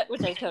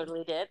 which I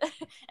totally did.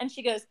 And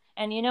she goes,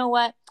 and you know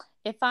what?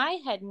 If I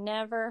had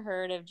never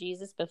heard of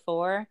Jesus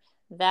before,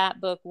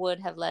 that book would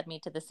have led me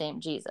to the same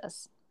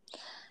Jesus.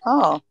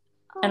 Oh.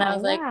 And I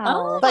was like,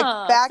 oh.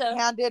 Like,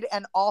 backhanded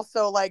and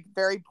also like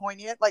very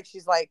poignant. Like,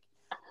 she's like,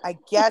 I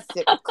guess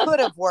it could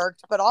have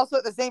worked, but also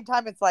at the same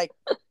time, it's like,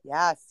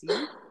 yeah, see?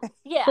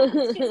 Yeah.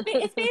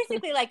 It's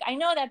basically like, I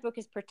know that book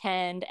is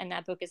pretend and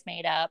that book is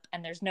made up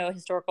and there's no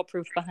historical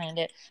proof behind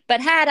it.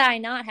 But had I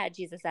not had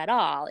Jesus at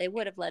all, it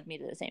would have led me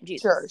to the same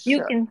Jesus. Sure.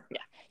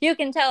 You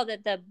can tell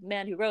that the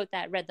man who wrote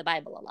that read the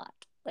Bible a lot.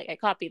 Like, I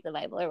copied the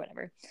Bible or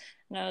whatever.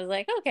 And I was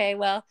like, okay,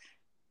 well,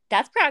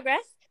 that's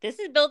progress. This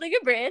is building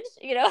a bridge,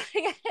 you know?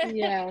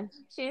 Yeah.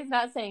 She's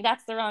not saying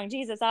that's the wrong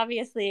Jesus,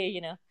 obviously,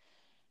 you know.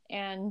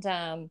 And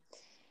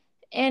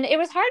it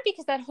was hard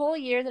because that whole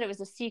year that it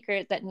was a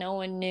secret that no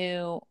one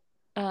knew,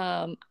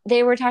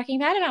 they were talking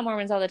bad about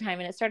Mormons all the time.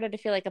 And it started to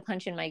feel like a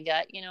punch in my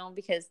gut, you know,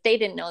 because they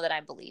didn't know that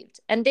I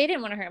believed and they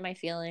didn't want to hurt my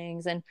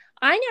feelings. And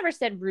I never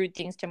said rude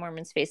things to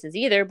Mormons' faces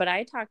either, but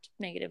I talked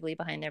negatively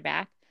behind their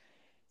back.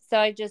 So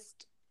I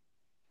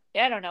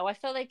don't know. I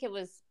felt like it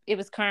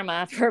was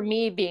karma for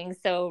me being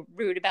so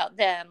rude about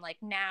them. Like,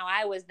 now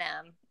I was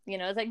them. You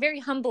know, it's like very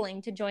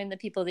humbling to join the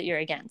people that you're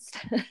against.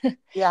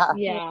 Yeah.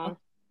 Yeah.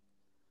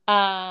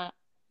 I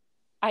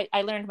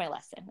learned my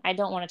lesson. I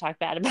don't want to talk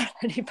bad about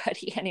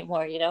anybody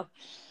anymore, you know?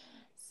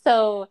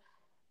 So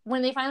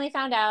when they finally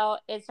found out,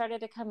 it started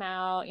to come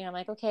out, you know, I'm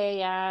like, okay,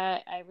 yeah,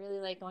 I really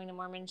like going to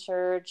Mormon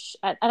church.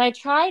 And I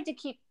tried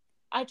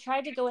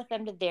to go with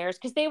them to theirs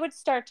because they would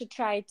start to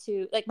try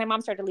to, like, my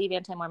mom started to leave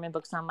anti-Mormon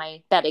books on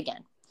my bed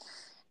again.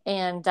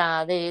 And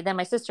then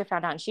my sister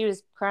found out and she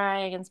was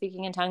crying and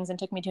speaking in tongues and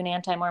took me to an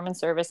anti-Mormon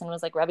service and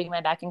was like rubbing my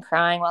back and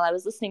crying while I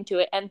was listening to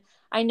it. And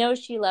I know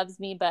she loves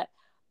me, but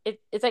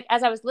it's like,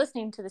 as I was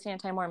listening to this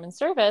anti-Mormon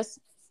service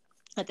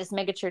at this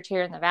mega church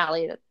here in the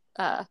Valley,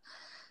 that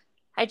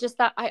I just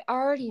thought, I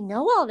already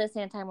know all this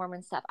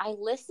anti-Mormon stuff. I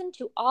listened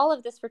to all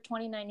of this for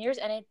 29 years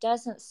and it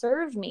doesn't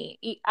serve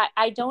me.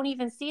 I don't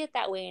even see it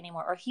that way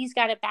anymore. Or he's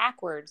got it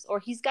backwards or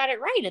he's got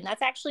it right. And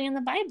that's actually in the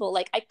Bible.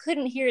 Like, I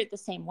couldn't hear it the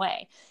same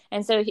way.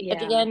 And so at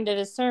the end of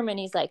his sermon,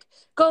 he's like,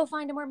 go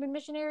find a Mormon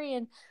missionary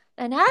and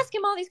ask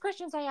him all these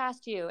questions I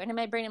asked you. And in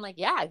my brain, I'm like,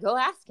 yeah, go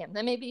ask him.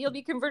 Then maybe you'll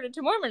be converted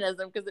to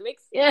Mormonism because it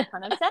makes a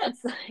ton of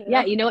sense.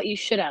 Yeah, you know what? You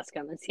should ask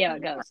him and see how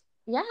it goes.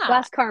 Yeah. Go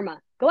ask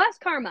Karma.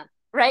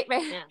 Right.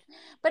 Yeah.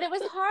 But it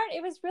was hard.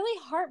 It was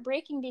really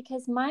heartbreaking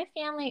because my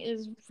family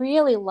is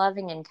really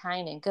loving and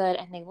kind and good.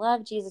 And they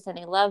love Jesus and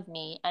they love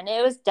me. And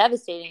it was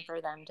devastating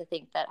for them to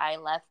think that I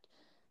left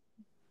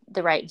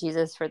the right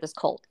Jesus for this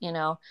cult, you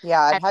know?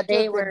 Yeah, it had to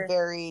have been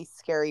very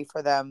scary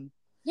for them.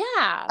 Yeah.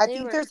 I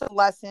think there's a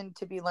lesson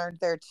to be learned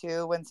there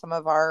too when some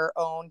of our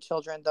own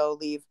children, though,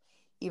 leave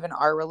even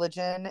our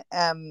religion.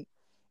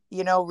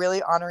 You know,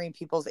 really honoring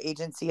people's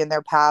agency and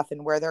their path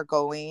and where they're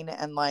going.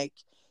 And like,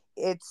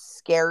 it's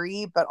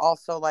scary, but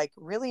also like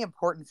really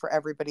important for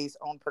everybody's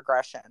own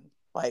progression.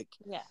 Like,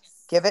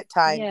 yes, give it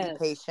time, be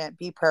patient,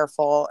 be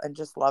prayerful, and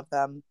just love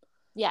them.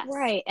 Yes.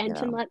 Right. And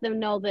to let them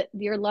know that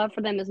your love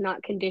for them is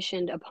not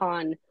conditioned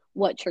upon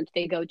what church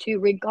they go to,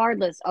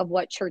 regardless of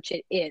what church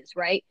it is.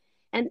 Right.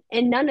 And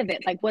none of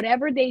it, like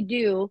whatever they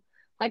do,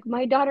 like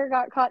my daughter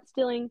got caught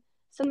stealing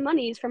some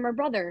monies from her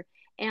brother.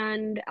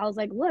 And I was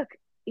like, look,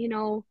 you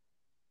know,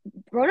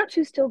 grown-ups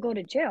who still go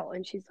to jail.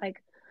 And she's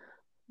like,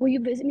 will you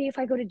visit me if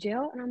I go to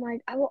jail? And I'm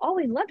like, I will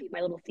always love you,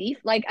 my little thief.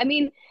 Like, I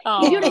mean,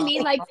 you know what I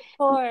mean? Like,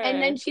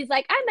 and then she's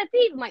like, I'm a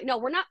thief. I'm like, no,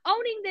 we're not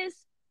owning this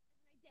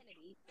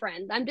identity,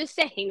 friend. I'm just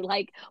saying,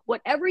 like,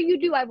 whatever you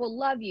do, I will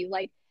love you.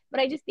 Like, But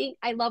I just think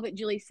I love what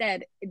Julie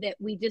said, that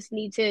we just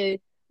need to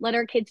let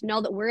our kids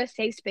know that we're a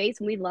safe space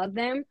and we love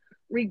them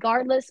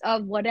regardless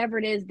of whatever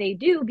it is they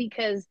do,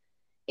 because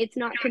it's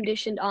not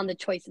conditioned on the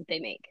choices they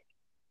make.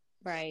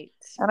 Right.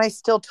 And I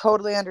still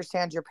totally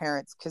understand your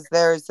parents, because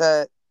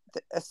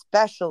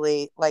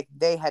especially like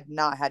they had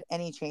not had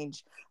any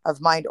change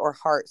of mind or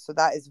heart. So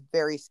that is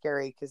very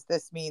scary, because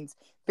this means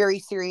very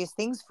serious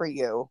things for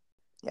you.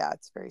 Yeah,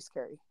 it's very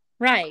scary.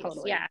 Right.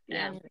 Totally. Yeah.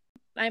 Yeah. And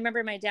I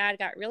remember my dad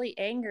got really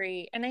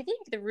angry. And I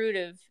think the root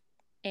of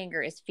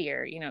anger is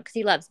fear, because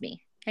he loves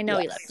me. I know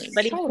he loves me.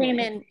 But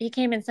Totally. he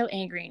came in so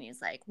angry, and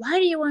he's like, "Why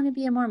do you want to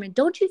be a Mormon?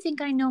 Don't you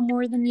think I know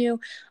more than you?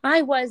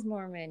 I was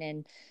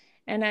Mormon."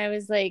 And I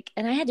was like,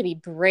 and I had to be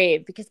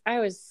brave, because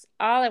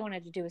all I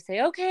wanted to do was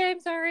say, "Okay,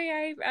 I'm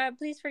sorry.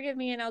 Please forgive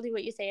me, and I'll do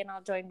what you say, and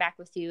I'll join back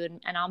with you,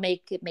 and I'll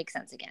make it make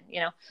sense again,"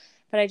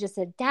 But I just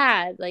said,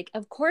 "Dad, like,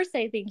 of course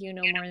I think you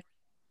know more.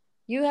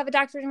 You have a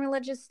doctorate in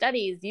religious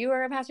studies. You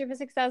are a pastor of a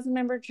 6,000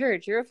 member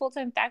church. You're a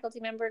full-time faculty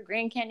member at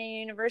Grand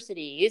Canyon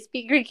University. You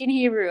speak Greek and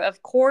Hebrew.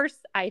 Of course,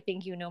 I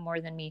think you know more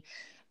than me."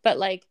 But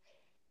like,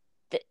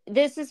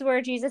 this is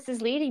where Jesus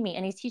is leading me,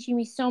 and he's teaching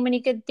me so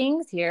many good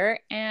things here.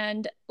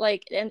 And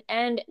like,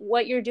 and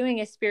what you're doing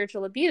is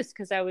spiritual abuse,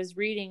 because I was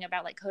reading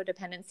about like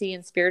codependency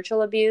and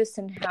spiritual abuse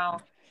and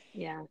how,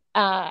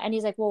 and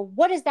he's like, "Well,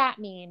 what does that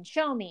mean?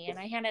 Show me." And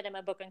I handed him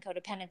a book on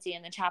codependency,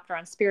 and the chapter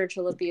on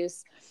spiritual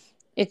abuse.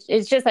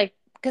 It's just like,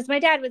 because my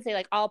dad would say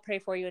like, "I'll pray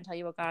for you and tell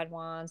you what God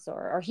wants,"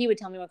 or he would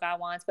tell me what God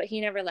wants, but he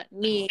never let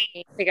me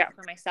figure out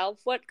for myself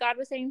what God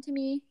was saying to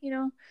me,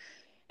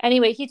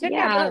 Anyway, he took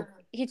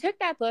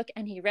that book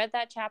and he read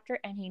that chapter,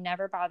 and he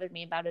never bothered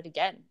me about it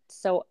again.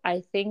 So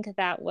I think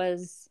that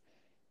was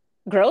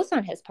growth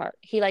on his part.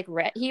 He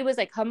was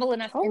like humble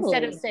enough,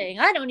 instead of saying,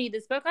 "I don't need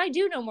this book, I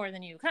do know more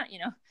than you,"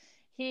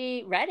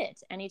 he read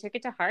it and he took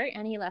it to heart,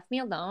 and he left me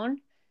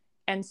alone.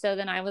 And so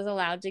then I was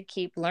allowed to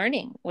keep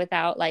learning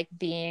without like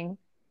being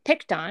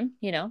picked on,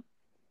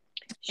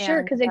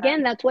 Sure, because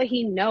again, that's what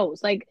he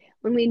knows. Like,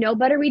 when we know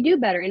better, we do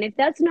better. And if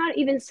that's not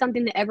even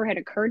something that ever had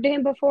occurred to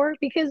him before,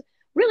 because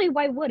really,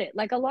 why would it?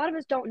 Like, a lot of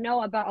us don't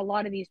know about a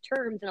lot of these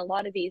terms and a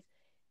lot of these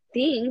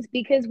things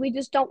because we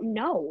just don't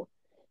know.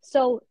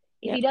 So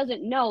if he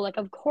doesn't know, like,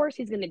 of course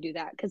he's going to do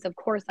that, because of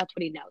course that's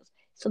what he knows.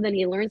 So then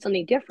he learns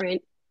something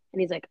different,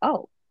 and he's like,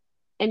 "Oh,"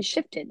 and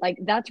shifted. Like,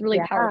 that's really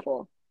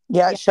powerful.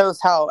 Yeah, it shows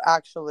how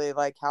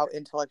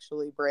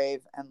intellectually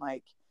brave and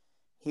like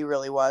he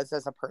really was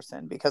as a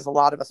person, because a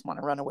lot of us want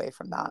to run away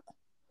from that.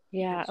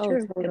 Yeah. That's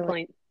true. Good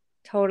point.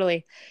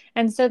 Totally.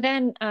 And so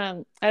then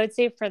I would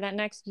say for that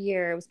next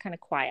year, it was kind of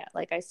quiet.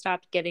 Like, I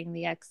stopped getting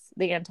the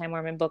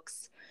anti-Mormon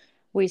books.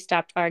 We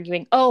stopped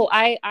arguing.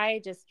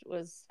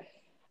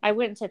 I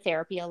went to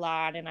therapy a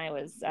lot, and I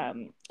was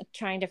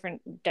trying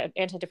different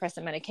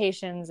antidepressant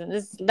medications.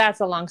 And that's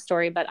a long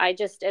story, but I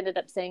just ended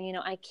up saying,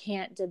 I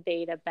can't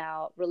debate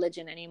about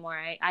religion anymore.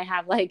 I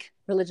have like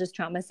religious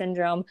trauma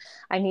syndrome.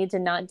 I need to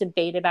not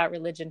debate about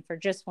religion for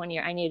just 1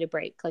 year. I need a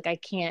break. Like, I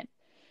can't.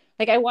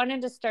 Like, I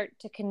wanted to start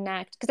to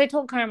connect, because I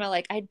told Karma,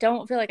 like, I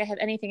don't feel like I have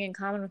anything in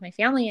common with my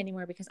family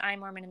anymore, because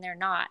I'm Mormon and they're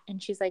not.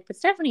 And she's like, "But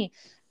Stephanie,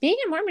 being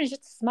a Mormon is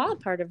just a small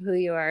part of who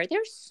you are.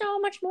 There's so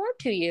much more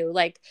to you.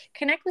 Like,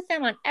 connect with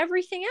them on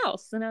everything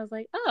else." And I was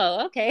like,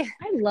 "Oh, okay."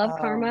 I love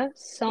Karma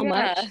so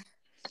much.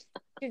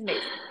 She's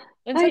amazing.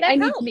 And so I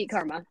need to meet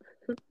Karma.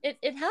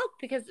 It helped,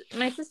 because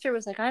my sister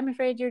was like, "I'm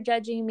afraid you're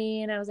judging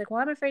me." And I was like,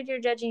 "Well, I'm afraid you're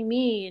judging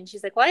me." And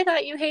she's like, "Well, I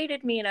thought you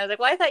hated me." And I was like,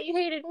 "Well, I thought you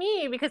hated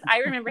me," because I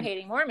remember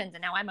hating Mormons,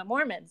 and now I'm a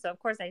Mormon. So of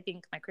course I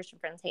think my Christian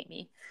friends hate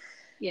me.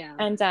 Yeah.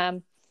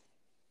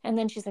 And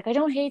then she's like, "I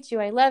don't hate you.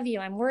 I love you.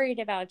 I'm worried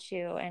about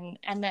you."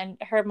 And then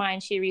her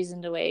mind, she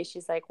reasoned away.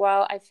 She's like,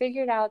 "Well, I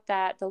figured out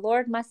that the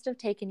Lord must have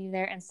taken you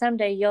there, and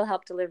someday you'll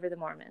help deliver the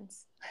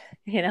Mormons."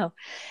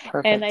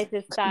 Perfect. And I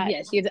just thought,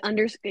 yes, you're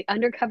the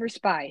undercover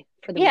spy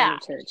for the Mormon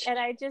church. And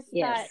I just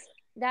thought,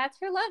 that's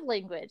her love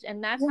language,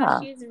 and that's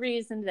how she's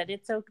reasoned that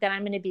that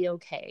I'm going to be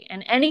okay,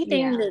 and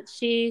anything that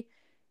she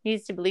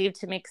needs to believe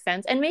to make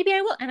sense, and maybe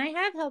I will. And I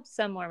have helped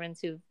some Mormons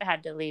who've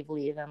had to leave.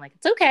 I'm like,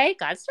 "It's okay.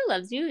 God still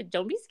loves you.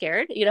 Don't be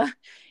scared." He'll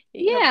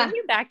bring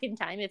you back in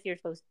time if you're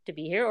supposed to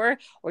be here,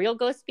 or you'll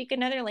go speak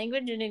another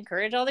language and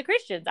encourage all the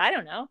Christians. I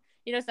don't know.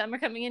 Some are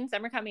coming in,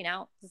 some are coming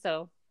out.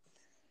 So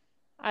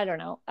I don't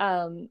know.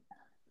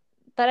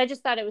 But I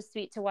just thought it was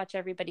sweet to watch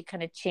everybody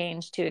kind of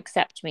change to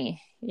accept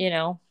me,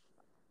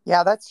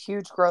 Yeah, that's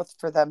huge growth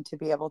for them to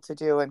be able to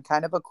do, and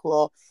kind of a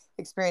cool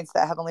experience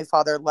that Heavenly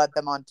Father led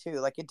them on too.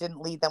 Like, it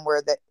didn't lead them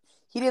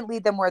he didn't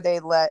lead them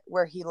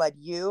where he led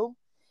you,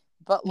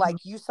 but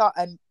like you saw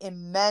an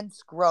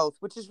immense growth,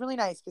 which is really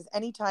nice, because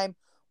anytime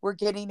we're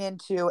getting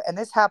into, and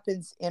this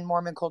happens in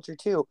Mormon culture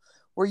too,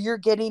 where you're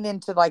getting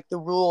into like the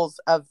rules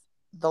of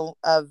the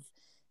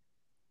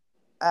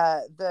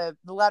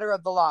letter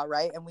of the law,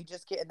 right? And we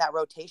just get in that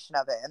rotation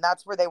of it. And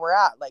that's where they were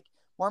at. Like,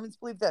 Mormons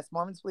believe this,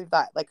 Mormons believe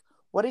that. Like,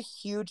 what a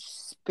huge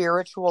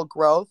spiritual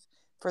growth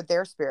for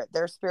their spirit.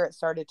 Their spirit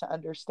started to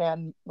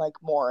understand like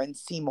more and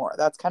see more.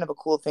 That's kind of a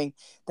cool thing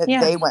that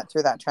they went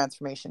through that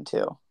transformation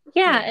too.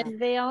 Yeah. And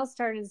they all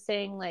started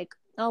saying like,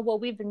 oh, well,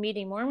 we've been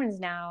meeting Mormons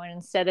now. And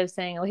instead of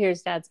saying, oh,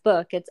 here's Dad's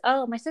book, it's,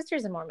 oh, my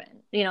sister's a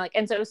Mormon, you know, like,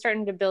 and so it was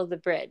starting to build the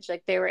bridge.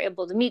 Like they were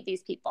able to meet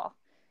these people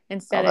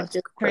instead of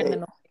just turn them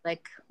away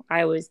like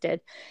I always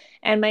did.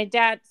 And my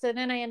dad, so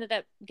then I ended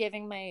up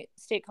giving my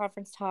state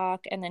conference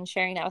talk and then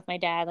sharing that with my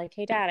dad, like,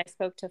 hey, Dad, I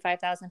spoke to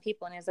 5,000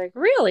 people. And he was like,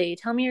 really?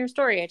 Tell me your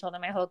story. I told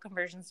him my whole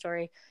conversion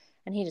story.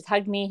 And he just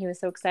hugged me. He was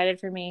so excited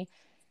for me.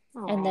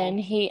 Aww. And then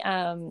he,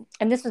 and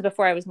this was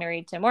before I was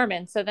married to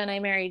Mormon. So then I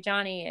married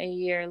Johnny a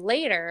year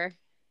later.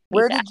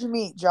 Where did you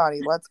meet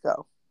Johnny? Let's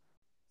go.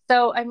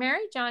 So I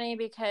married Johnny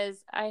because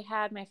I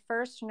had my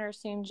first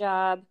nursing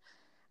job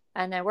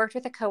and I worked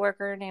with a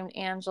coworker named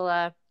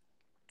Angela.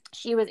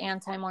 She was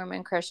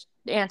anti-Mormon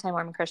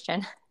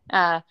Christian.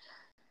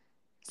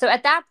 So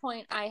at that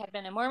point I had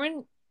been a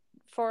Mormon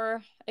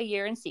for a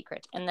year in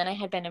secret. And then I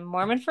had been a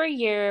Mormon for a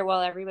year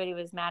while everybody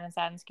was mad and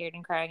sad and scared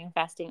and crying and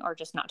fasting or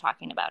just not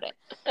talking about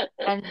it.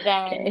 And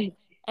then,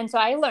 and so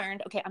I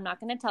learned, okay, I'm not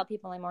going to tell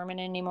people I'm Mormon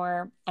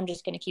anymore. I'm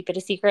just going to keep it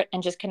a secret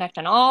and just connect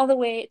on all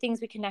the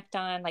things we connect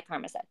on, like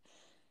Karma said.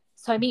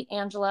 So I meet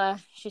Angela.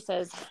 She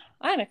says,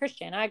 I'm a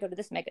Christian. I go to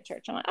this mega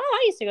church. I'm like, oh,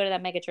 I used to go to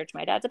that mega church.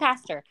 My dad's a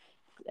pastor.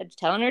 I'm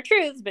telling her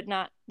truths, but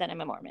not that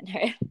I'm a Mormon.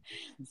 Right?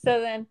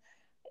 So then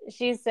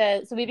she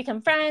says, so we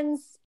become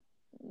friends.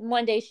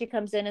 One day she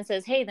comes in and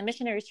says, hey, the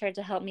missionaries tried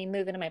to help me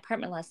move into my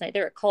apartment last night.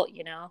 They're a cult,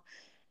 you know?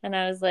 And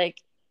I was like,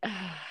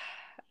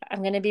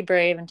 I'm going to be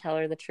brave and tell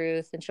her the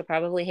truth. And she'll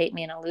probably hate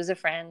me and I'll lose a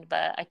friend,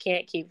 but I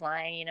can't keep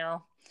lying, you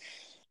know?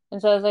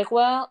 And so I was like,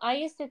 well, I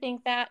used to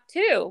think that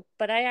too,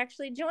 but I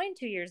actually joined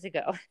 2 years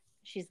ago.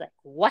 She's like,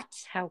 what?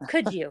 How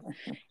could you?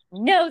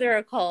 No, they're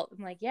a cult.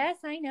 I'm like, yes,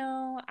 I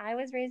know. I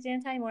was raised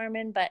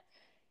anti-Mormon,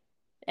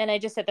 and I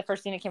just said the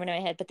first thing that came into my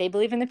head, but they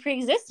believe in the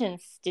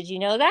pre-existence. Did you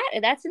know that?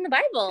 That's in the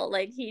Bible.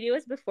 Like he knew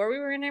us before we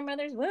were in our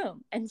mother's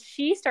womb. And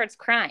she starts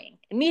crying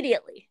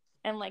immediately.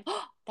 And like,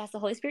 oh, that's the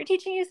Holy Spirit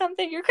teaching you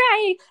something. You're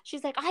crying.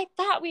 She's like, I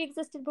thought we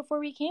existed before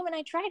we came. And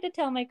I tried to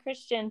tell my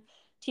Christian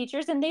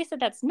teachers and they said,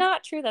 that's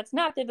not true. That's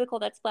not biblical.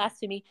 That's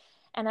blasphemy.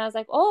 And I was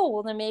like, oh,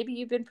 well, then maybe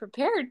you've been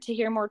prepared to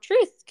hear more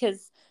truth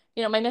because,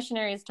 you know, my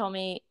missionaries told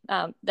me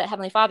that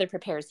Heavenly Father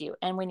prepares you.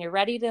 And when you're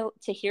ready to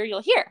hear,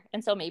 you'll hear.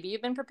 And so maybe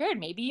you've been prepared.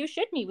 Maybe you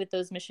should meet with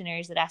those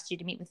missionaries that asked you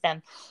to meet with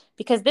them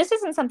because this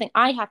isn't something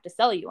I have to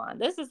sell you on.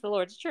 This is the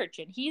Lord's church.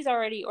 And he's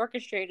already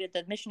orchestrated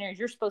the missionaries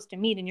you're supposed to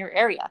meet in your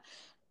area.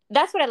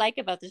 That's what I like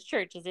about this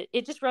church is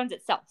it just runs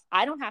itself.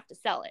 I don't have to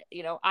sell it.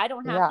 You know, I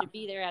don't have to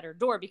be there at her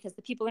door because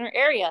the people in her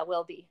area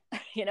will be,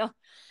 you know?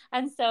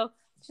 And so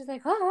she's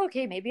like, oh,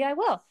 okay, maybe I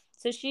will.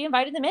 So she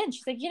invited them in.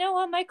 She's like, you know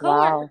what, my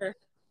coworker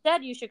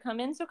said you should come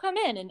in, so come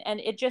in.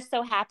 And it just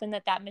so happened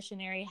that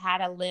missionary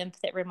had a limp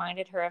that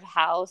reminded her of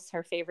House,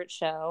 her favorite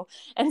show.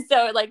 And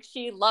so like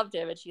she loved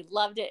him and she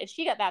loved it. And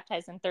she got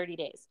baptized in 30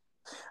 days,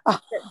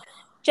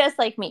 just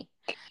like me.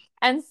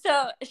 And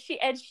so she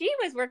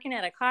was working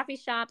at a coffee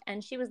shop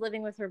and she was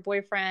living with her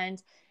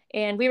boyfriend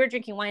and we were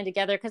drinking wine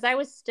together because I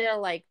was still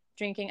like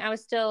drinking. I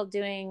was still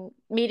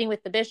meeting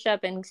with the bishop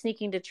and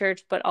sneaking to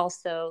church, but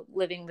also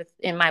living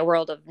in my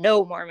world of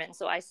no Mormon.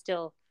 So I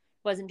still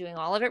wasn't doing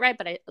all of it right,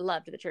 but I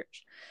loved the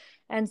church.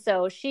 And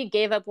so she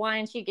gave up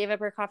wine. She gave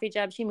up her coffee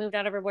job. She moved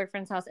out of her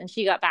boyfriend's house and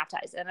she got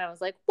baptized. And I was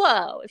like,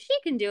 whoa, if she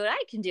can do it,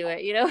 I can do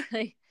it, you know?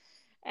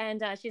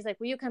 And she's like,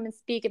 will you come and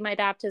speak at my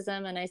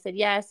baptism? And I said,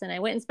 yes. And I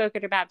went and spoke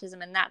at her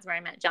baptism. And that's where I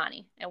met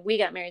Johnny. And we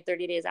got married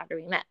 30 days after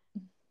we met.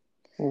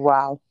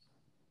 Wow.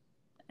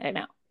 I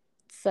know.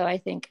 So I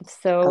think I'm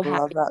so happy. I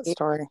love that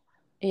story.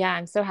 Yeah,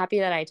 I'm so happy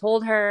that I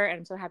told her. And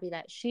I'm so happy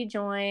that she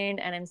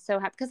joined. And I'm so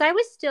happy because I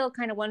was still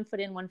kind of 1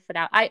 foot in, 1 foot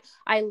out.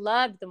 I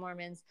loved the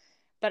Mormons,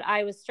 but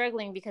I was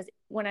struggling because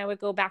when I would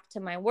go back to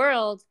my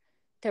world,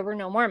 there were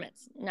no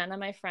Mormons. None of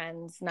my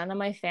friends, none of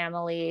my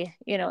family.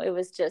 You know, it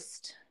was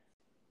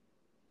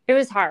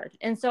hard.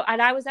 And so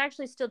I was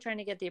actually still trying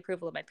to get the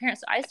approval of my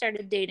parents. So I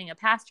started dating a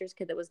pastor's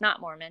kid that was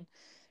not Mormon.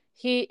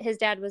 His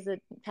dad was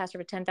a pastor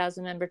of a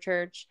 10,000 member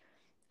church.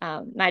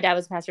 My dad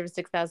was a pastor of a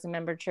 6,000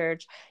 member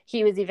church.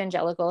 He was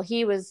evangelical.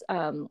 He was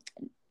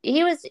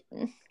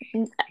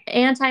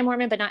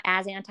anti-Mormon, but not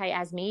as anti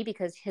as me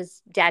because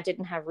his dad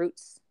didn't have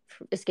roots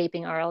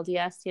escaping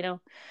RLDS, you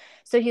know?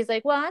 So he's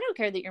like, well, I don't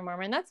care that you're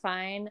Mormon. That's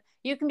fine.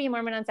 You can be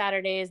Mormon on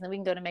Saturdays and then we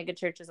can go to mega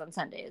churches on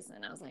Sundays.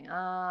 And I was like,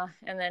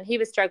 and then he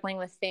was struggling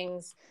with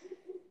things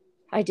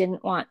I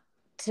didn't want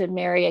to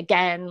marry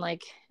again.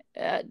 Like,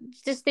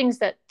 just things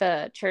that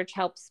the church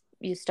helps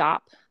you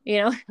stop,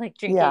 you know, like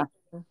drinking,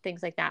 and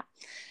things like that.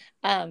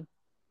 And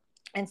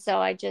so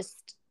I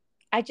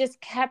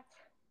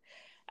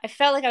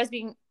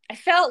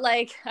felt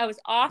like I was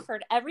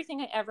offered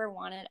everything I ever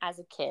wanted as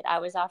a kid. I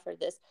was offered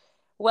this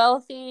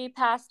wealthy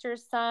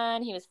pastor's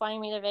son. He was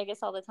flying me to Vegas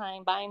all the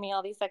time, buying me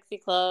all these sexy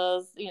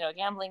clothes, you know,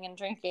 gambling and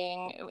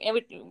drinking.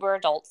 We're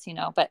adults, you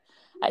know, but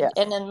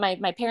and then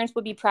my parents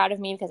would be proud of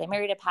me because I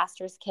married a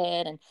pastor's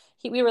kid and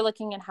we were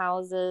looking at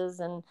houses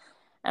and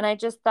I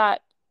just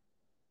thought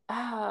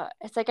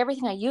it's like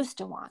everything I used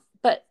to want.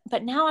 But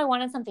now I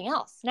wanted something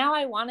else. Now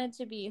I wanted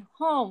to be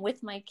home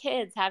with my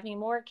kids, having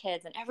more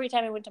kids. And every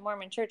time I went to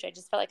Mormon church, I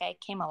just felt like I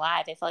came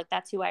alive. I felt like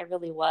that's who I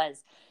really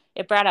was.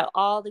 It brought out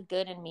all the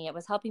good in me. It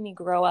was helping me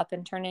grow up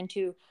and turn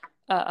into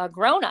a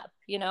grown-up,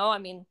 you know? I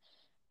mean,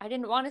 I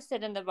didn't want to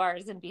sit in the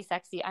bars and be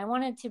sexy. I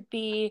wanted to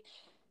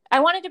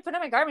put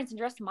on my garments and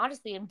dress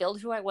modestly and build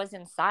who I was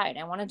inside.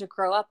 I wanted to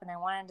grow up and I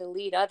wanted to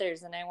lead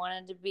others and I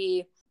wanted to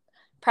be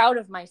proud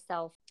of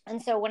myself.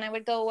 And so when I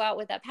would go out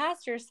with that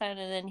pastor's son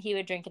and then he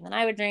would drink and then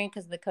I would drink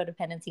because of the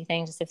codependency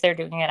thing, just if they're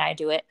doing it, I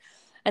do it.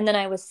 And then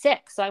I was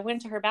sick. So I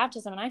went to her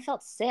baptism and I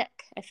felt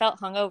sick. I felt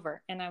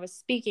hungover and I was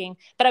speaking,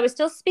 but I was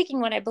still speaking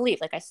what I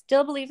believe. Like I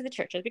still believe the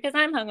church. Just because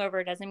I'm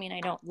hungover doesn't mean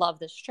I don't love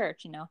this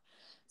church, you know?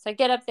 So I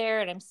get up there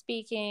and I'm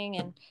speaking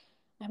and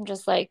I'm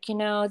just like, you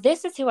know,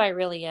 this is who I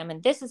really am.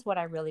 And this is what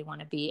I really want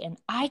to be. And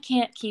I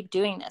can't keep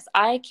doing this.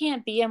 I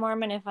can't be a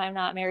Mormon if I'm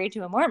not married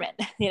to a Mormon,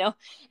 you know?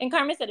 And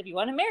Karma said, if you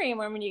want to marry a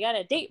Mormon, you got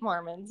to date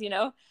Mormons, you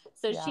know?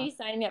 So she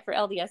signed me up for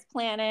LDS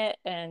Planet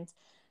and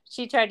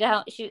she tried to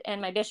help.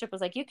 And my bishop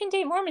was like, you can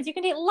date Mormons. You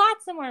can date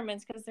lots of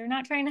Mormons because they're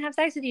not trying to have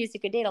sex with you. So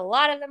you could date a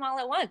lot of them all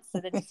at once so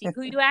that you see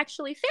who you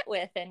actually fit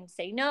with and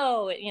say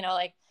no, you know,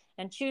 like,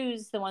 and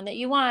choose the one that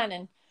you want.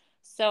 And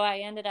so I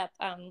ended up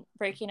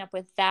breaking up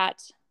with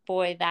that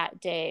boy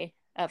that day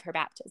of her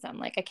baptism.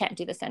 Like, I can't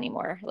do this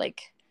anymore.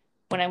 Like,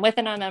 when I'm with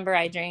a non-member,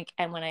 I drink.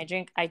 And when I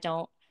drink, I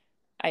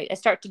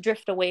start to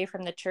drift away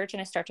from the church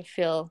and I start to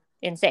feel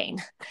insane.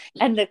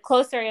 And the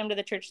closer I am to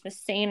the church, the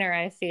saner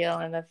I feel.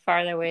 And the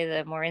farther away,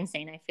 the more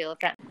insane I feel.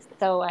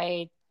 So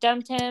I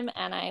dumped him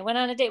and I went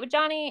on a date with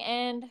Johnny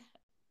and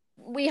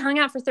we hung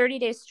out for 30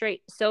 days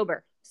straight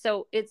sober.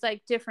 So it's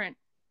like different.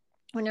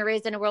 When you're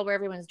raised in a world where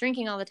everyone's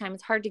drinking all the time,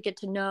 it's hard to get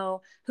to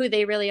know who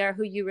they really are,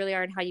 who you really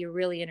are, and how you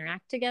really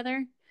interact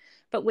together.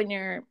 But when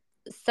you're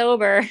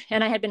sober,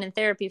 and I had been in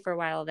therapy for a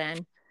while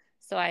then,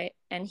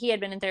 and he had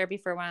been in therapy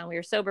for a while, and we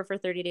were sober for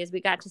 30 days,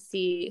 we got to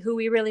see who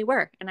we really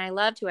were. And I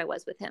loved who I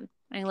was with him.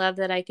 I loved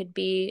that I could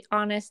be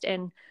honest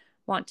and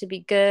want to be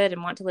good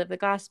and want to live the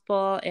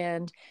gospel.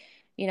 And,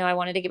 you know, I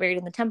wanted to get married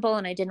in the temple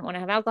and I didn't want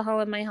to have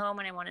alcohol in my home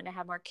and I wanted to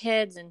have more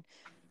kids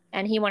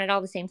and he wanted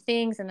all the same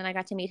things. And then I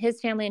got to meet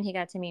his family and he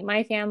got to meet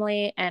my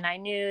family. And I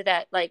knew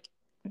that, like,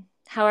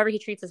 however he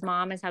treats his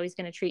mom is how he's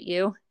going to treat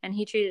you. And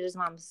he treated his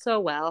mom so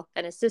well,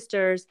 and his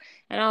sisters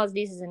and all his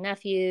nieces and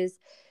nephews.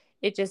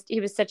 He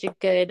was such a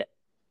good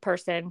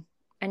person.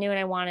 I knew what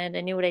I wanted.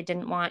 I knew what I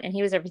didn't want. And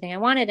he was everything I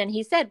wanted. And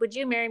he said, would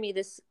you marry me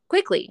this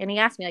quickly? And he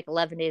asked me like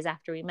 11 days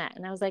after we met.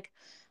 And I was like,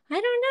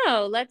 I don't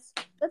know. Let's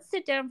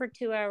sit down for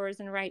 2 hours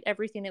and write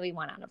everything that we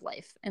want out of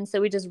life. And so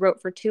we just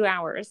wrote for 2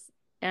 hours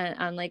and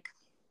on like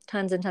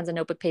tons and tons of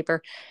notebook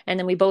paper. And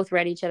then we both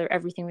read each other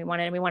everything we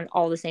wanted. And we wanted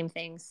all the same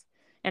things.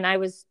 And I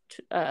was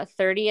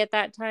 30 at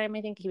that time.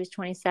 I think he was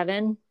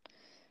 27.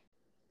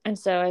 And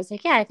so I was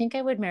like, yeah, I think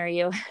I would marry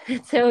you.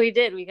 So we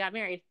did. We got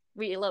married.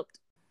 We eloped.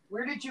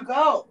 Where did you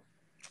go?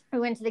 We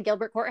went to the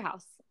Gilbert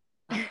courthouse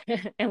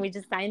and we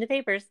just signed the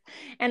papers.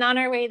 And on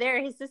our way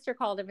there, his sister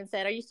called him and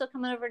said, are you still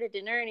coming over to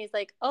dinner? And he's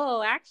like,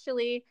 oh,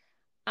 actually,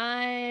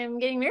 I'm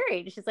getting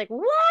married. She's like,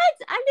 what?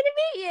 I'm going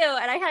to meet you.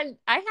 And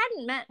I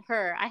hadn't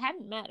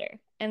met her.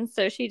 And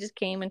so she just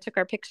came and took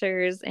our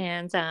pictures.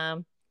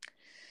 And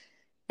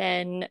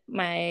then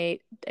I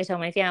told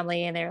my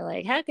family and they were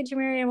like, how could you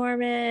marry a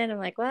Mormon? I'm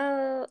like,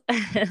 well,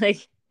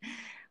 like,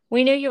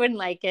 we knew you wouldn't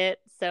like it.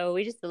 So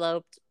we just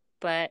eloped,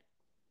 but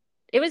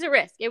it was a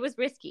risk. It was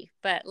risky,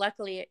 but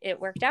luckily it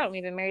worked out.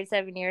 We've been married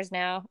 7 years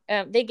now.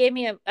 They gave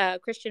me a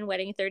Christian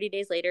wedding 30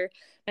 days later.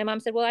 My mom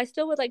said, well, I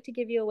still would like to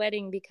give you a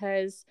wedding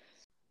because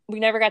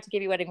we never got to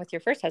give you a wedding with your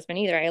first husband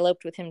either. I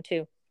eloped with him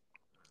too.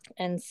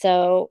 And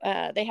so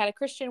they had a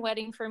Christian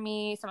wedding for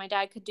me so my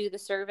dad could do the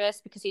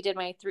service because he did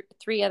my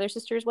three other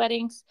sisters'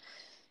 weddings.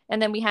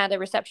 And then we had a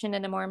reception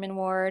in the Mormon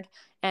ward.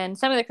 And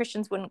some of the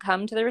Christians wouldn't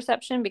come to the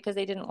reception because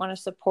they didn't want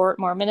to support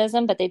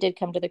Mormonism, but they did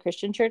come to the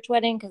Christian church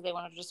wedding because they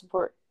wanted to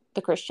support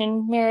the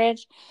Christian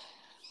marriage.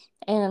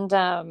 And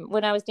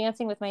when I was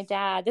dancing with my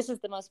dad, this is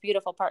the most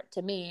beautiful part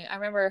to me. I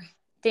remember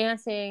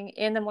dancing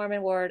in the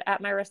Mormon ward at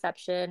my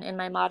reception in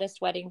my modest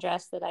wedding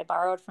dress that I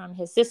borrowed from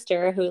his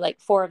sister, who like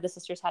 4 of the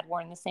sisters had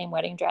worn the same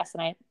wedding dress,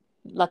 and I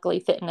luckily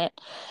fit in it.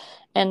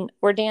 And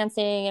we're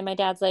dancing, and my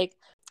dad's like,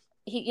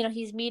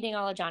 he's meeting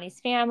all of Johnny's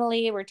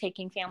family. We're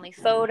taking family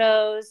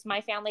photos.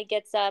 My family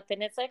gets up,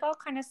 and it's like all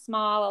kind of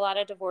small, a lot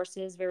of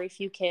divorces, very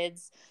few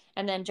kids.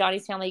 And then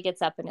Johnny's family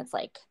gets up, and it's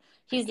like,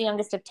 he's the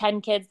youngest of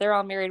 10 kids. They're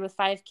all married with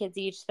 5 kids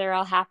each. They're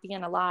all happy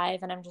and alive.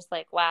 And I'm just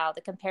like, wow,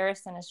 the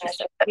comparison is just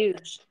so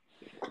huge.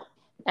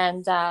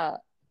 And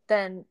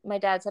then my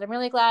dad said, I'm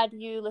really glad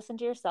you listened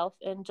to yourself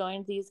and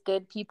joined these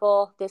good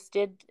people. This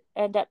did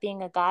end up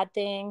being a God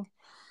thing.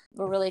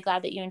 We're really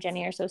glad that you and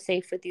Jenny are so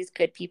safe with these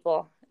good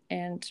people.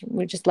 And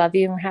we just love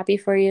you and we're happy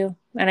for you.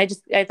 And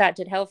I thought,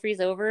 did hell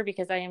freeze over?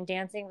 Because I am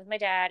dancing with my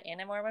dad in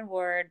a Mormon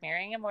ward,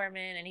 marrying a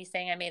Mormon. And he's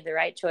saying I made the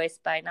right choice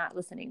by not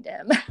listening to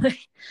him.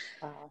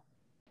 Wow.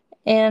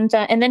 And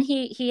then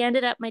he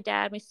ended up, my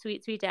dad, my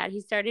sweet, sweet dad,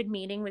 he started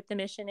meeting with the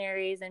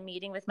missionaries and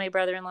meeting with my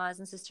brother-in-laws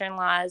and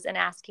sister-in-laws and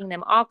asking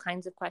them all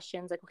kinds of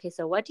questions. Like, okay,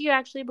 so what do you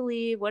actually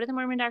believe? What do the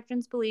Mormon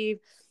doctrines believe?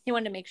 He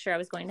wanted to make sure I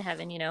was going to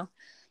heaven,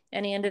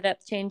 and he ended up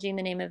changing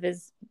the name of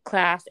his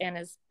class and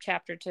his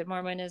chapter to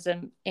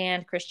Mormonism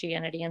and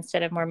Christianity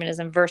instead of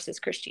Mormonism versus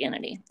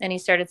Christianity. And he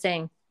started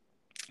saying,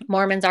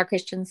 Mormons are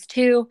Christians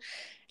too.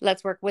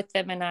 Let's work with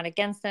them and not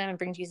against them and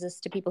bring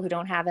Jesus to people who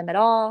don't have him at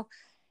all.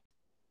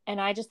 And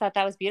I just thought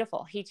that was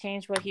beautiful. He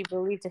changed what he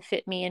believed to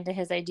fit me into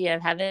his idea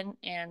of heaven.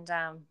 And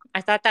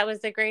I thought that was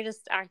the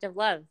greatest act of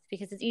love,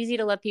 because it's easy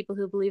to love people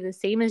who believe the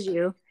same as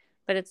you,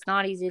 but it's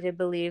not easy to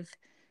believe,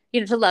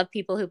 to love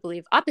people who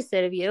believe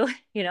opposite of you,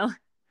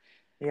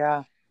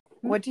 Yeah.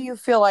 What do you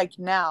feel like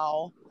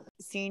now,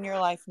 seeing your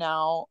life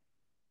now,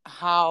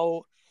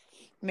 how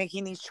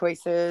making these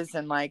choices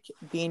and like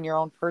being your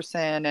own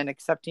person and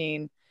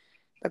accepting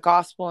the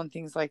gospel and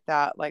things like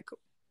that, like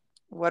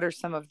what are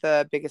some of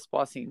the biggest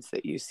blessings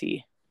that you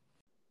see?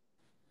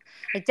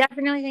 I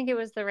definitely think it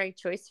was the right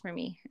choice for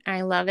me.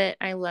 I love it.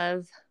 I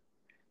love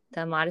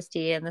the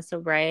modesty and the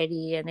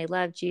sobriety, and they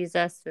love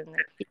Jesus and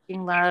they're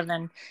teaching love.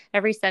 And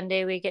every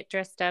Sunday we get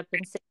dressed up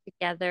and sit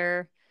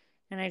together,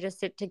 and I just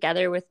sit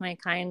together with my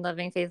kind,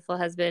 loving, faithful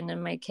husband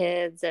and my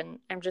kids. And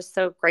I'm just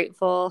so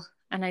grateful.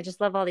 And I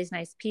just love all these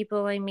nice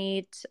people I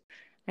meet.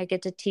 I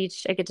get to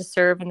teach, I get to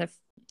serve in the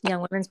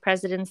Young Women's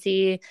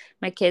Presidency.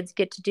 My kids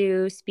get to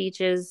do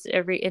speeches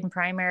in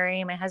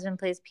primary. My husband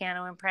plays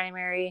piano in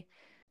primary.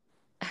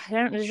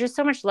 There's just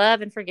so much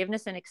love and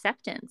forgiveness and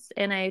acceptance.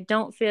 And I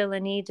don't feel a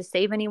need to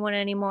save anyone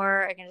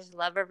anymore. I can just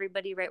love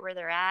everybody right where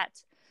they're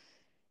at.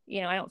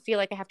 I don't feel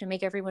like I have to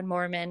make everyone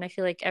Mormon. I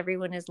feel like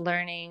everyone is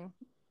learning,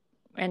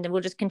 and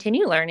we'll just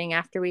continue learning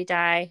after we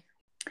die.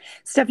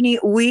 Stephanie,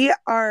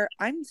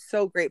 I'm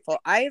so grateful.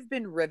 I have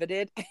been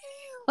riveted.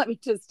 Let me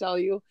just tell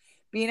you,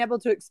 being able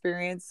to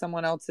experience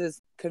someone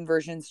else's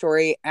conversion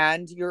story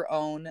and your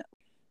own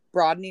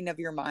broadening of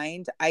your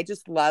mind. I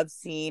just love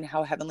seeing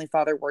how Heavenly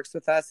Father works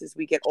with us as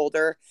we get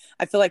older.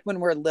 I feel like when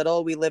we're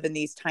little, we live in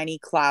these tiny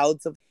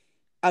clouds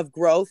of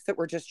growth that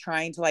we're just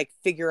trying to like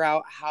figure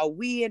out how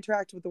we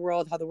interact with the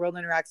world, how the world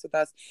interacts with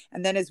us.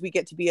 And then as we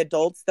get to be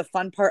adults, the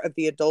fun part of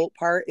the adult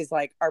part is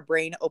like our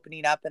brain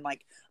opening up and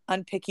like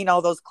unpicking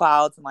all those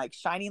clouds and like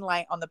shining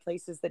light on the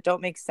places that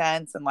don't make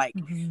sense and like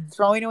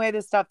throwing away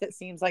the stuff that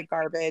seems like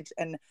garbage.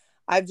 And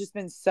I've just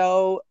been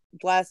so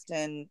blessed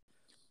and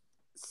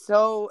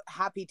so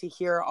happy to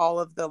hear all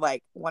of the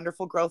like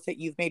wonderful growth that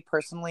you've made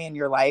personally in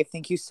your life.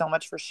 Thank you so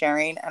much for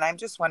sharing. And I'm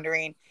just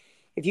wondering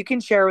if you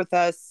can share with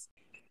us,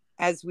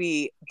 as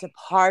we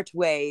depart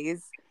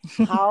ways,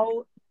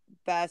 how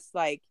best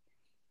like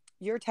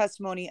your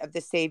testimony of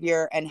the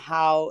Savior and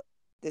how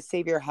the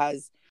Savior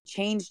has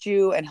changed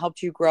you and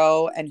helped you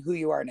grow and who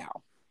you are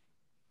now.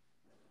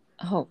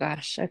 Oh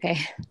gosh. Okay.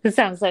 This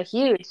sounds so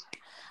huge.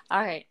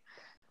 All right.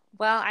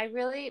 Well,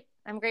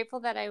 I'm grateful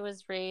that I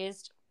was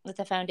raised with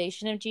the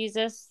foundation of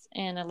Jesus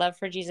and a love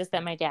for Jesus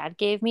that my dad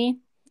gave me.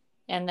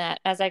 And that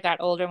as I got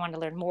older, wanted to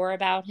learn more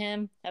about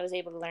him, I was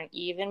able to learn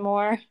even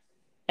more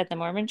at the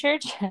Mormon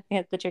Church,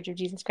 at the Church of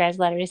Jesus Christ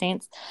of Latter-day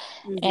Saints.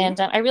 And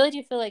I really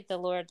do feel like the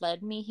Lord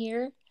led me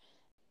here.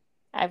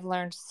 I've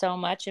learned so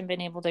much and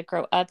been able to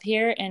grow up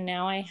here. And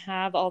now I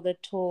have all the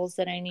tools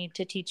that I need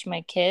to teach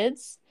my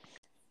kids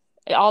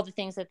all the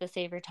things that the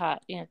Savior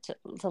taught,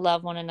 to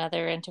love one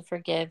another and to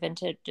forgive and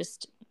to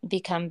just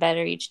become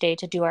better each day,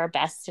 to do our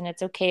best. And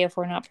it's okay if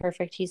we're not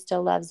perfect. He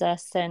still loves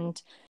us.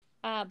 And,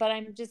 but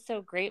I'm just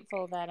so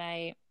grateful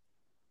that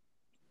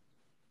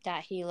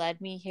he led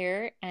me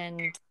here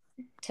and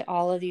to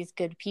all of these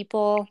good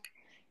people,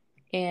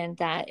 and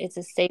that it's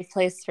a safe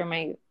place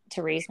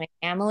to raise my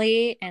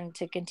family and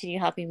to continue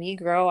helping me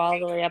grow all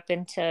the way up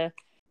into,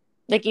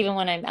 like, even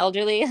when I'm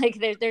elderly, like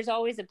there's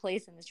always a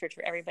place in this church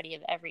for everybody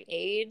of every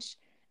age.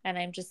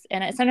 And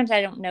sometimes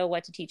I don't know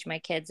what to teach my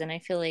kids. And I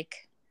feel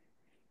like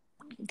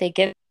they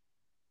get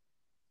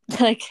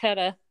like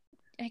I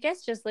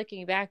guess just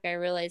looking back, I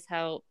realized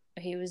how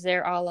he was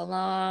there all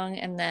along,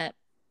 and that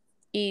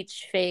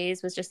each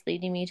phase was just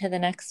leading me to the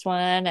next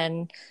one.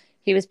 And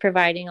he was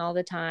providing all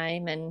the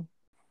time and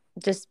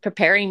just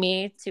preparing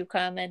me to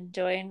come and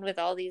join with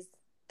all these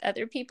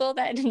other people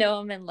that know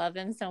him and love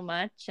him so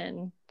much.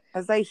 And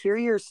as I hear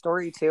your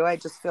story too, I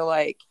just feel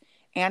like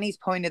Annie's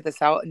pointed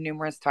this out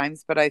numerous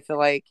times, but I feel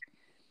like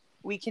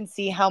we can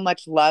see how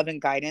much love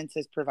and guidance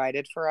is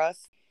provided for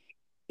us.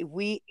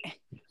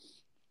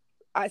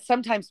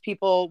 Sometimes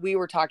we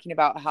were talking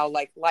about how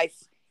like life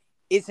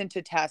isn't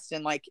a test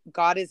and like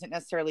God isn't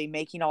necessarily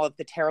making all of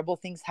the terrible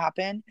things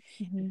happen,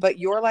 but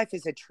your life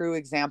is a true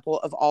example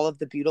of all of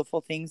the beautiful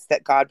things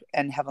that God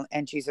and heaven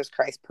and Jesus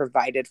Christ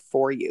provided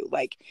for you.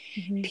 Like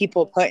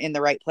people put in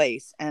the right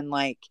place, and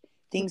like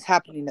things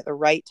happening at the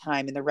right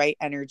time and the right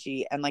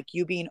energy, and like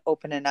you being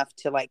open enough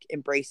to like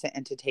embrace it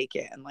and to take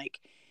it. And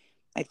like,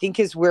 I think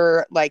as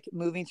we're like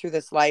moving through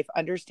this life,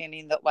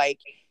 understanding that like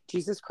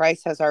Jesus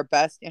Christ has our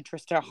best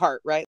interest at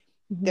heart, right?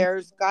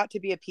 There's got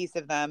to be a piece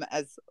of them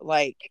as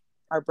like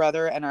our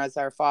brother and as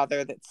our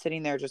father that's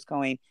sitting there just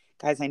going,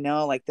 guys, I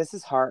know like this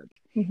is hard.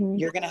 Mm-hmm.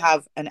 You're going to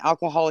have an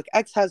alcoholic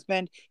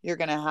ex-husband. You're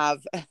going to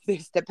have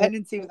this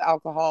dependency with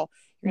alcohol.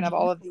 You're going to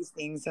have all of these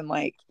things. And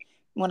like,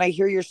 when I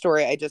hear your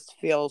story, I just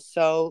feel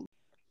so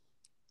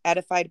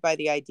edified by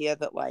the idea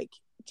that like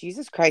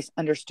Jesus Christ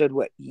understood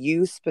what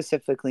you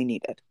specifically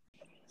needed.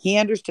 He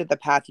understood the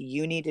path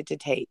you needed to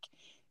take,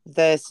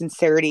 the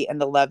sincerity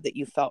and the love that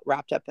you felt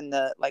wrapped up in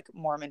the like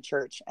Mormon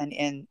church and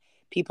in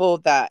people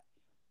that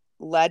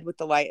led with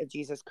the light of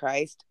Jesus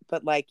Christ,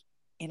 but like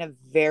in a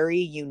very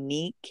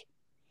unique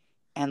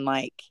and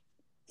like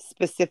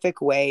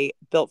specific way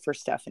built for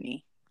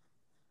Stephanie.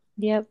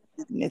 Yep.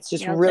 It's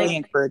just really like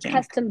encouraging.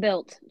 Custom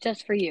built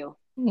just for you.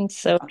 It's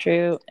so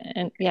true.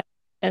 And yeah.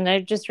 And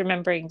I'm just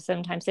remembering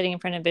sometimes sitting in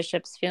front of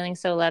bishops feeling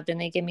so loved, and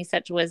they give me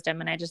such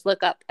wisdom, and I just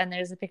look up and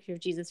there's a picture of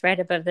Jesus right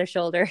above their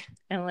shoulder.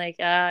 And like,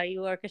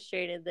 you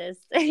orchestrated this,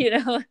 you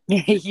know?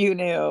 You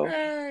knew.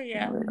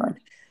 Yeah.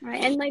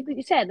 Right. And like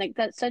you said, like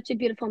that's such a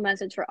beautiful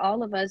message for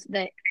all of us,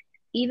 that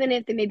even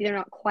if maybe they're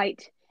not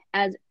quite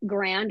as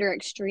grand or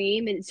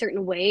extreme in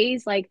certain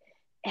ways, like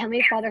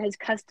Heavenly Father has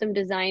custom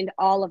designed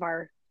all of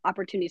our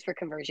opportunities for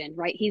conversion,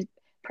 right? He's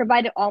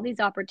provided all these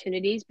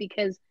opportunities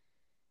because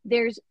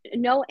there's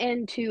no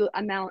end to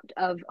amount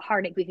of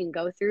heartache we can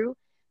go through,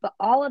 but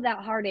all of that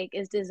heartache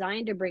is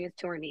designed to bring us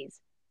to our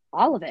knees.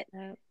 All of it.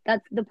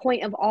 That's the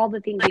point of all the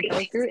things we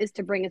go through, is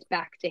to bring us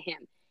back to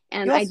him.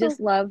 And I just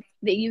love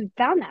that you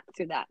found that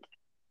through that.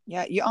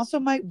 Yeah. You also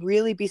might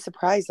really be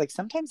surprised. Like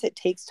sometimes it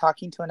takes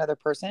talking to another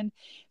person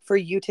for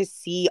you to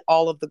see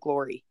all of the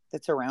glory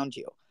that's around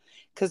you.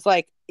 Cause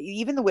like,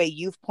 even the way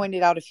you've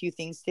pointed out a few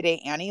things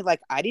today, Annie, like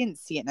I didn't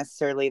see it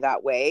necessarily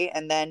that way.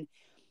 And then,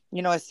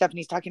 you know, as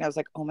Stephanie's talking, I was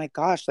like, oh my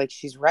gosh, like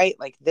she's right.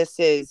 Like this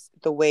is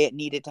the way it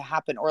needed to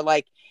happen. Or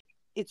like,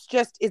 it's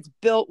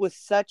built with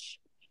such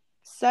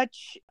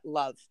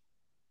love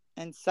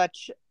and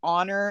such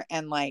honor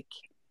and like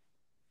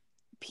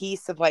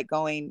peace of like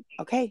going,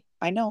 okay,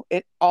 I know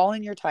it all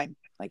in your time.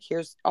 Like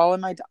here's all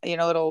in my, you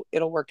know,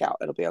 it'll work out.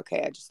 It'll be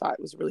okay. I just thought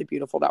it was really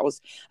beautiful. That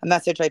was a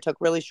message I took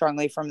really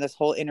strongly from this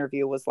whole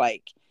interview, was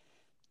like,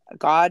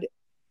 God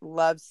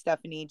loves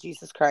Stephanie.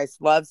 Jesus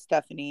Christ loves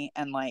Stephanie.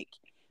 And like,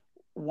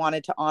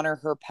 wanted to honor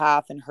her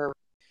path and her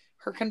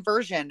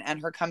conversion and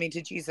her coming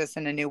to Jesus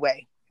in a new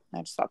way.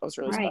 I just thought that was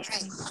really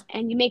special.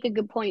 And you make a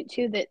good point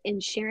too, that in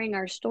sharing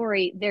our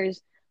story,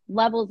 there's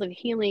levels of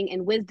healing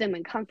and wisdom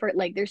and comfort.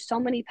 Like there's so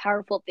many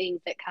powerful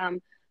things that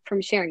come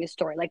from sharing a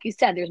story. Like you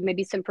said, there's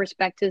maybe some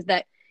perspectives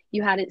that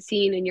you hadn't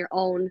seen in your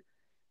own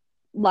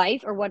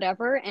life or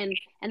whatever. And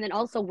then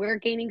also we're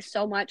gaining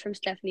so much from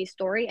Stephanie's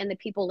story, and the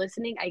people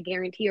listening, I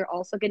guarantee, are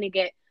also going to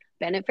get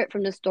benefit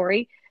from the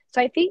story.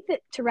 So I think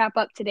that to wrap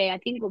up today, I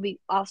think will be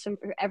awesome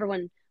for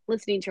everyone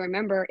listening to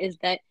remember is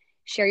that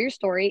share your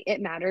story. It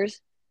matters.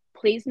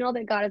 Please know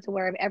that God is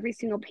aware of every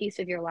single piece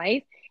of your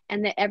life,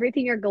 and that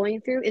everything you're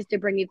going through is to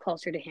bring you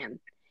closer to him.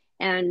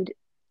 And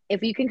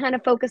if you can kind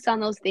of focus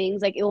on those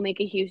things, like it will make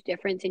a huge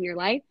difference in your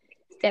life.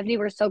 Stephanie,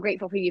 we're so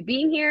grateful for you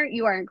being here.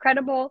 You are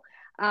incredible.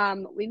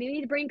 We may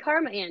need to bring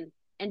Karma in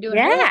and do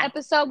a whole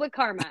episode with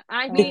Karma.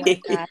 I mean,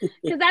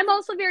 because I'm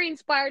also very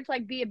inspired to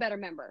like be a better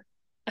member.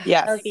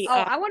 Yes.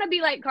 I want to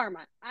be like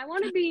Karma. I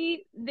want to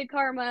be the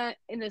Karma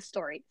in this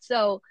story.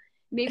 So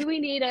maybe we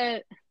need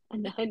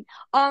an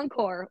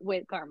encore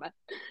with Karma.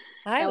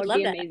 I would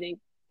love that. Amazing.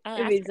 It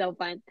would be so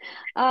fun.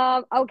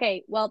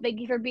 Okay. Well, thank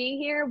you for being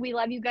here. We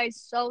love you guys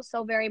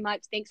so very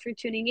much. Thanks for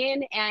tuning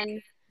in.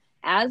 And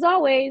as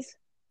always,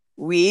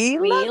 we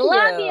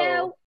love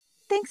you.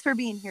 Thanks for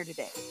being here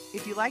today.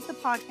 If you like the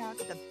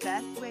podcast, the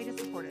best way to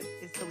support us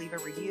is to leave a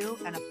review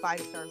and a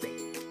 5-star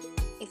rating.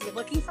 If you're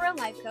looking for a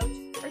life coach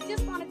or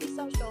just want to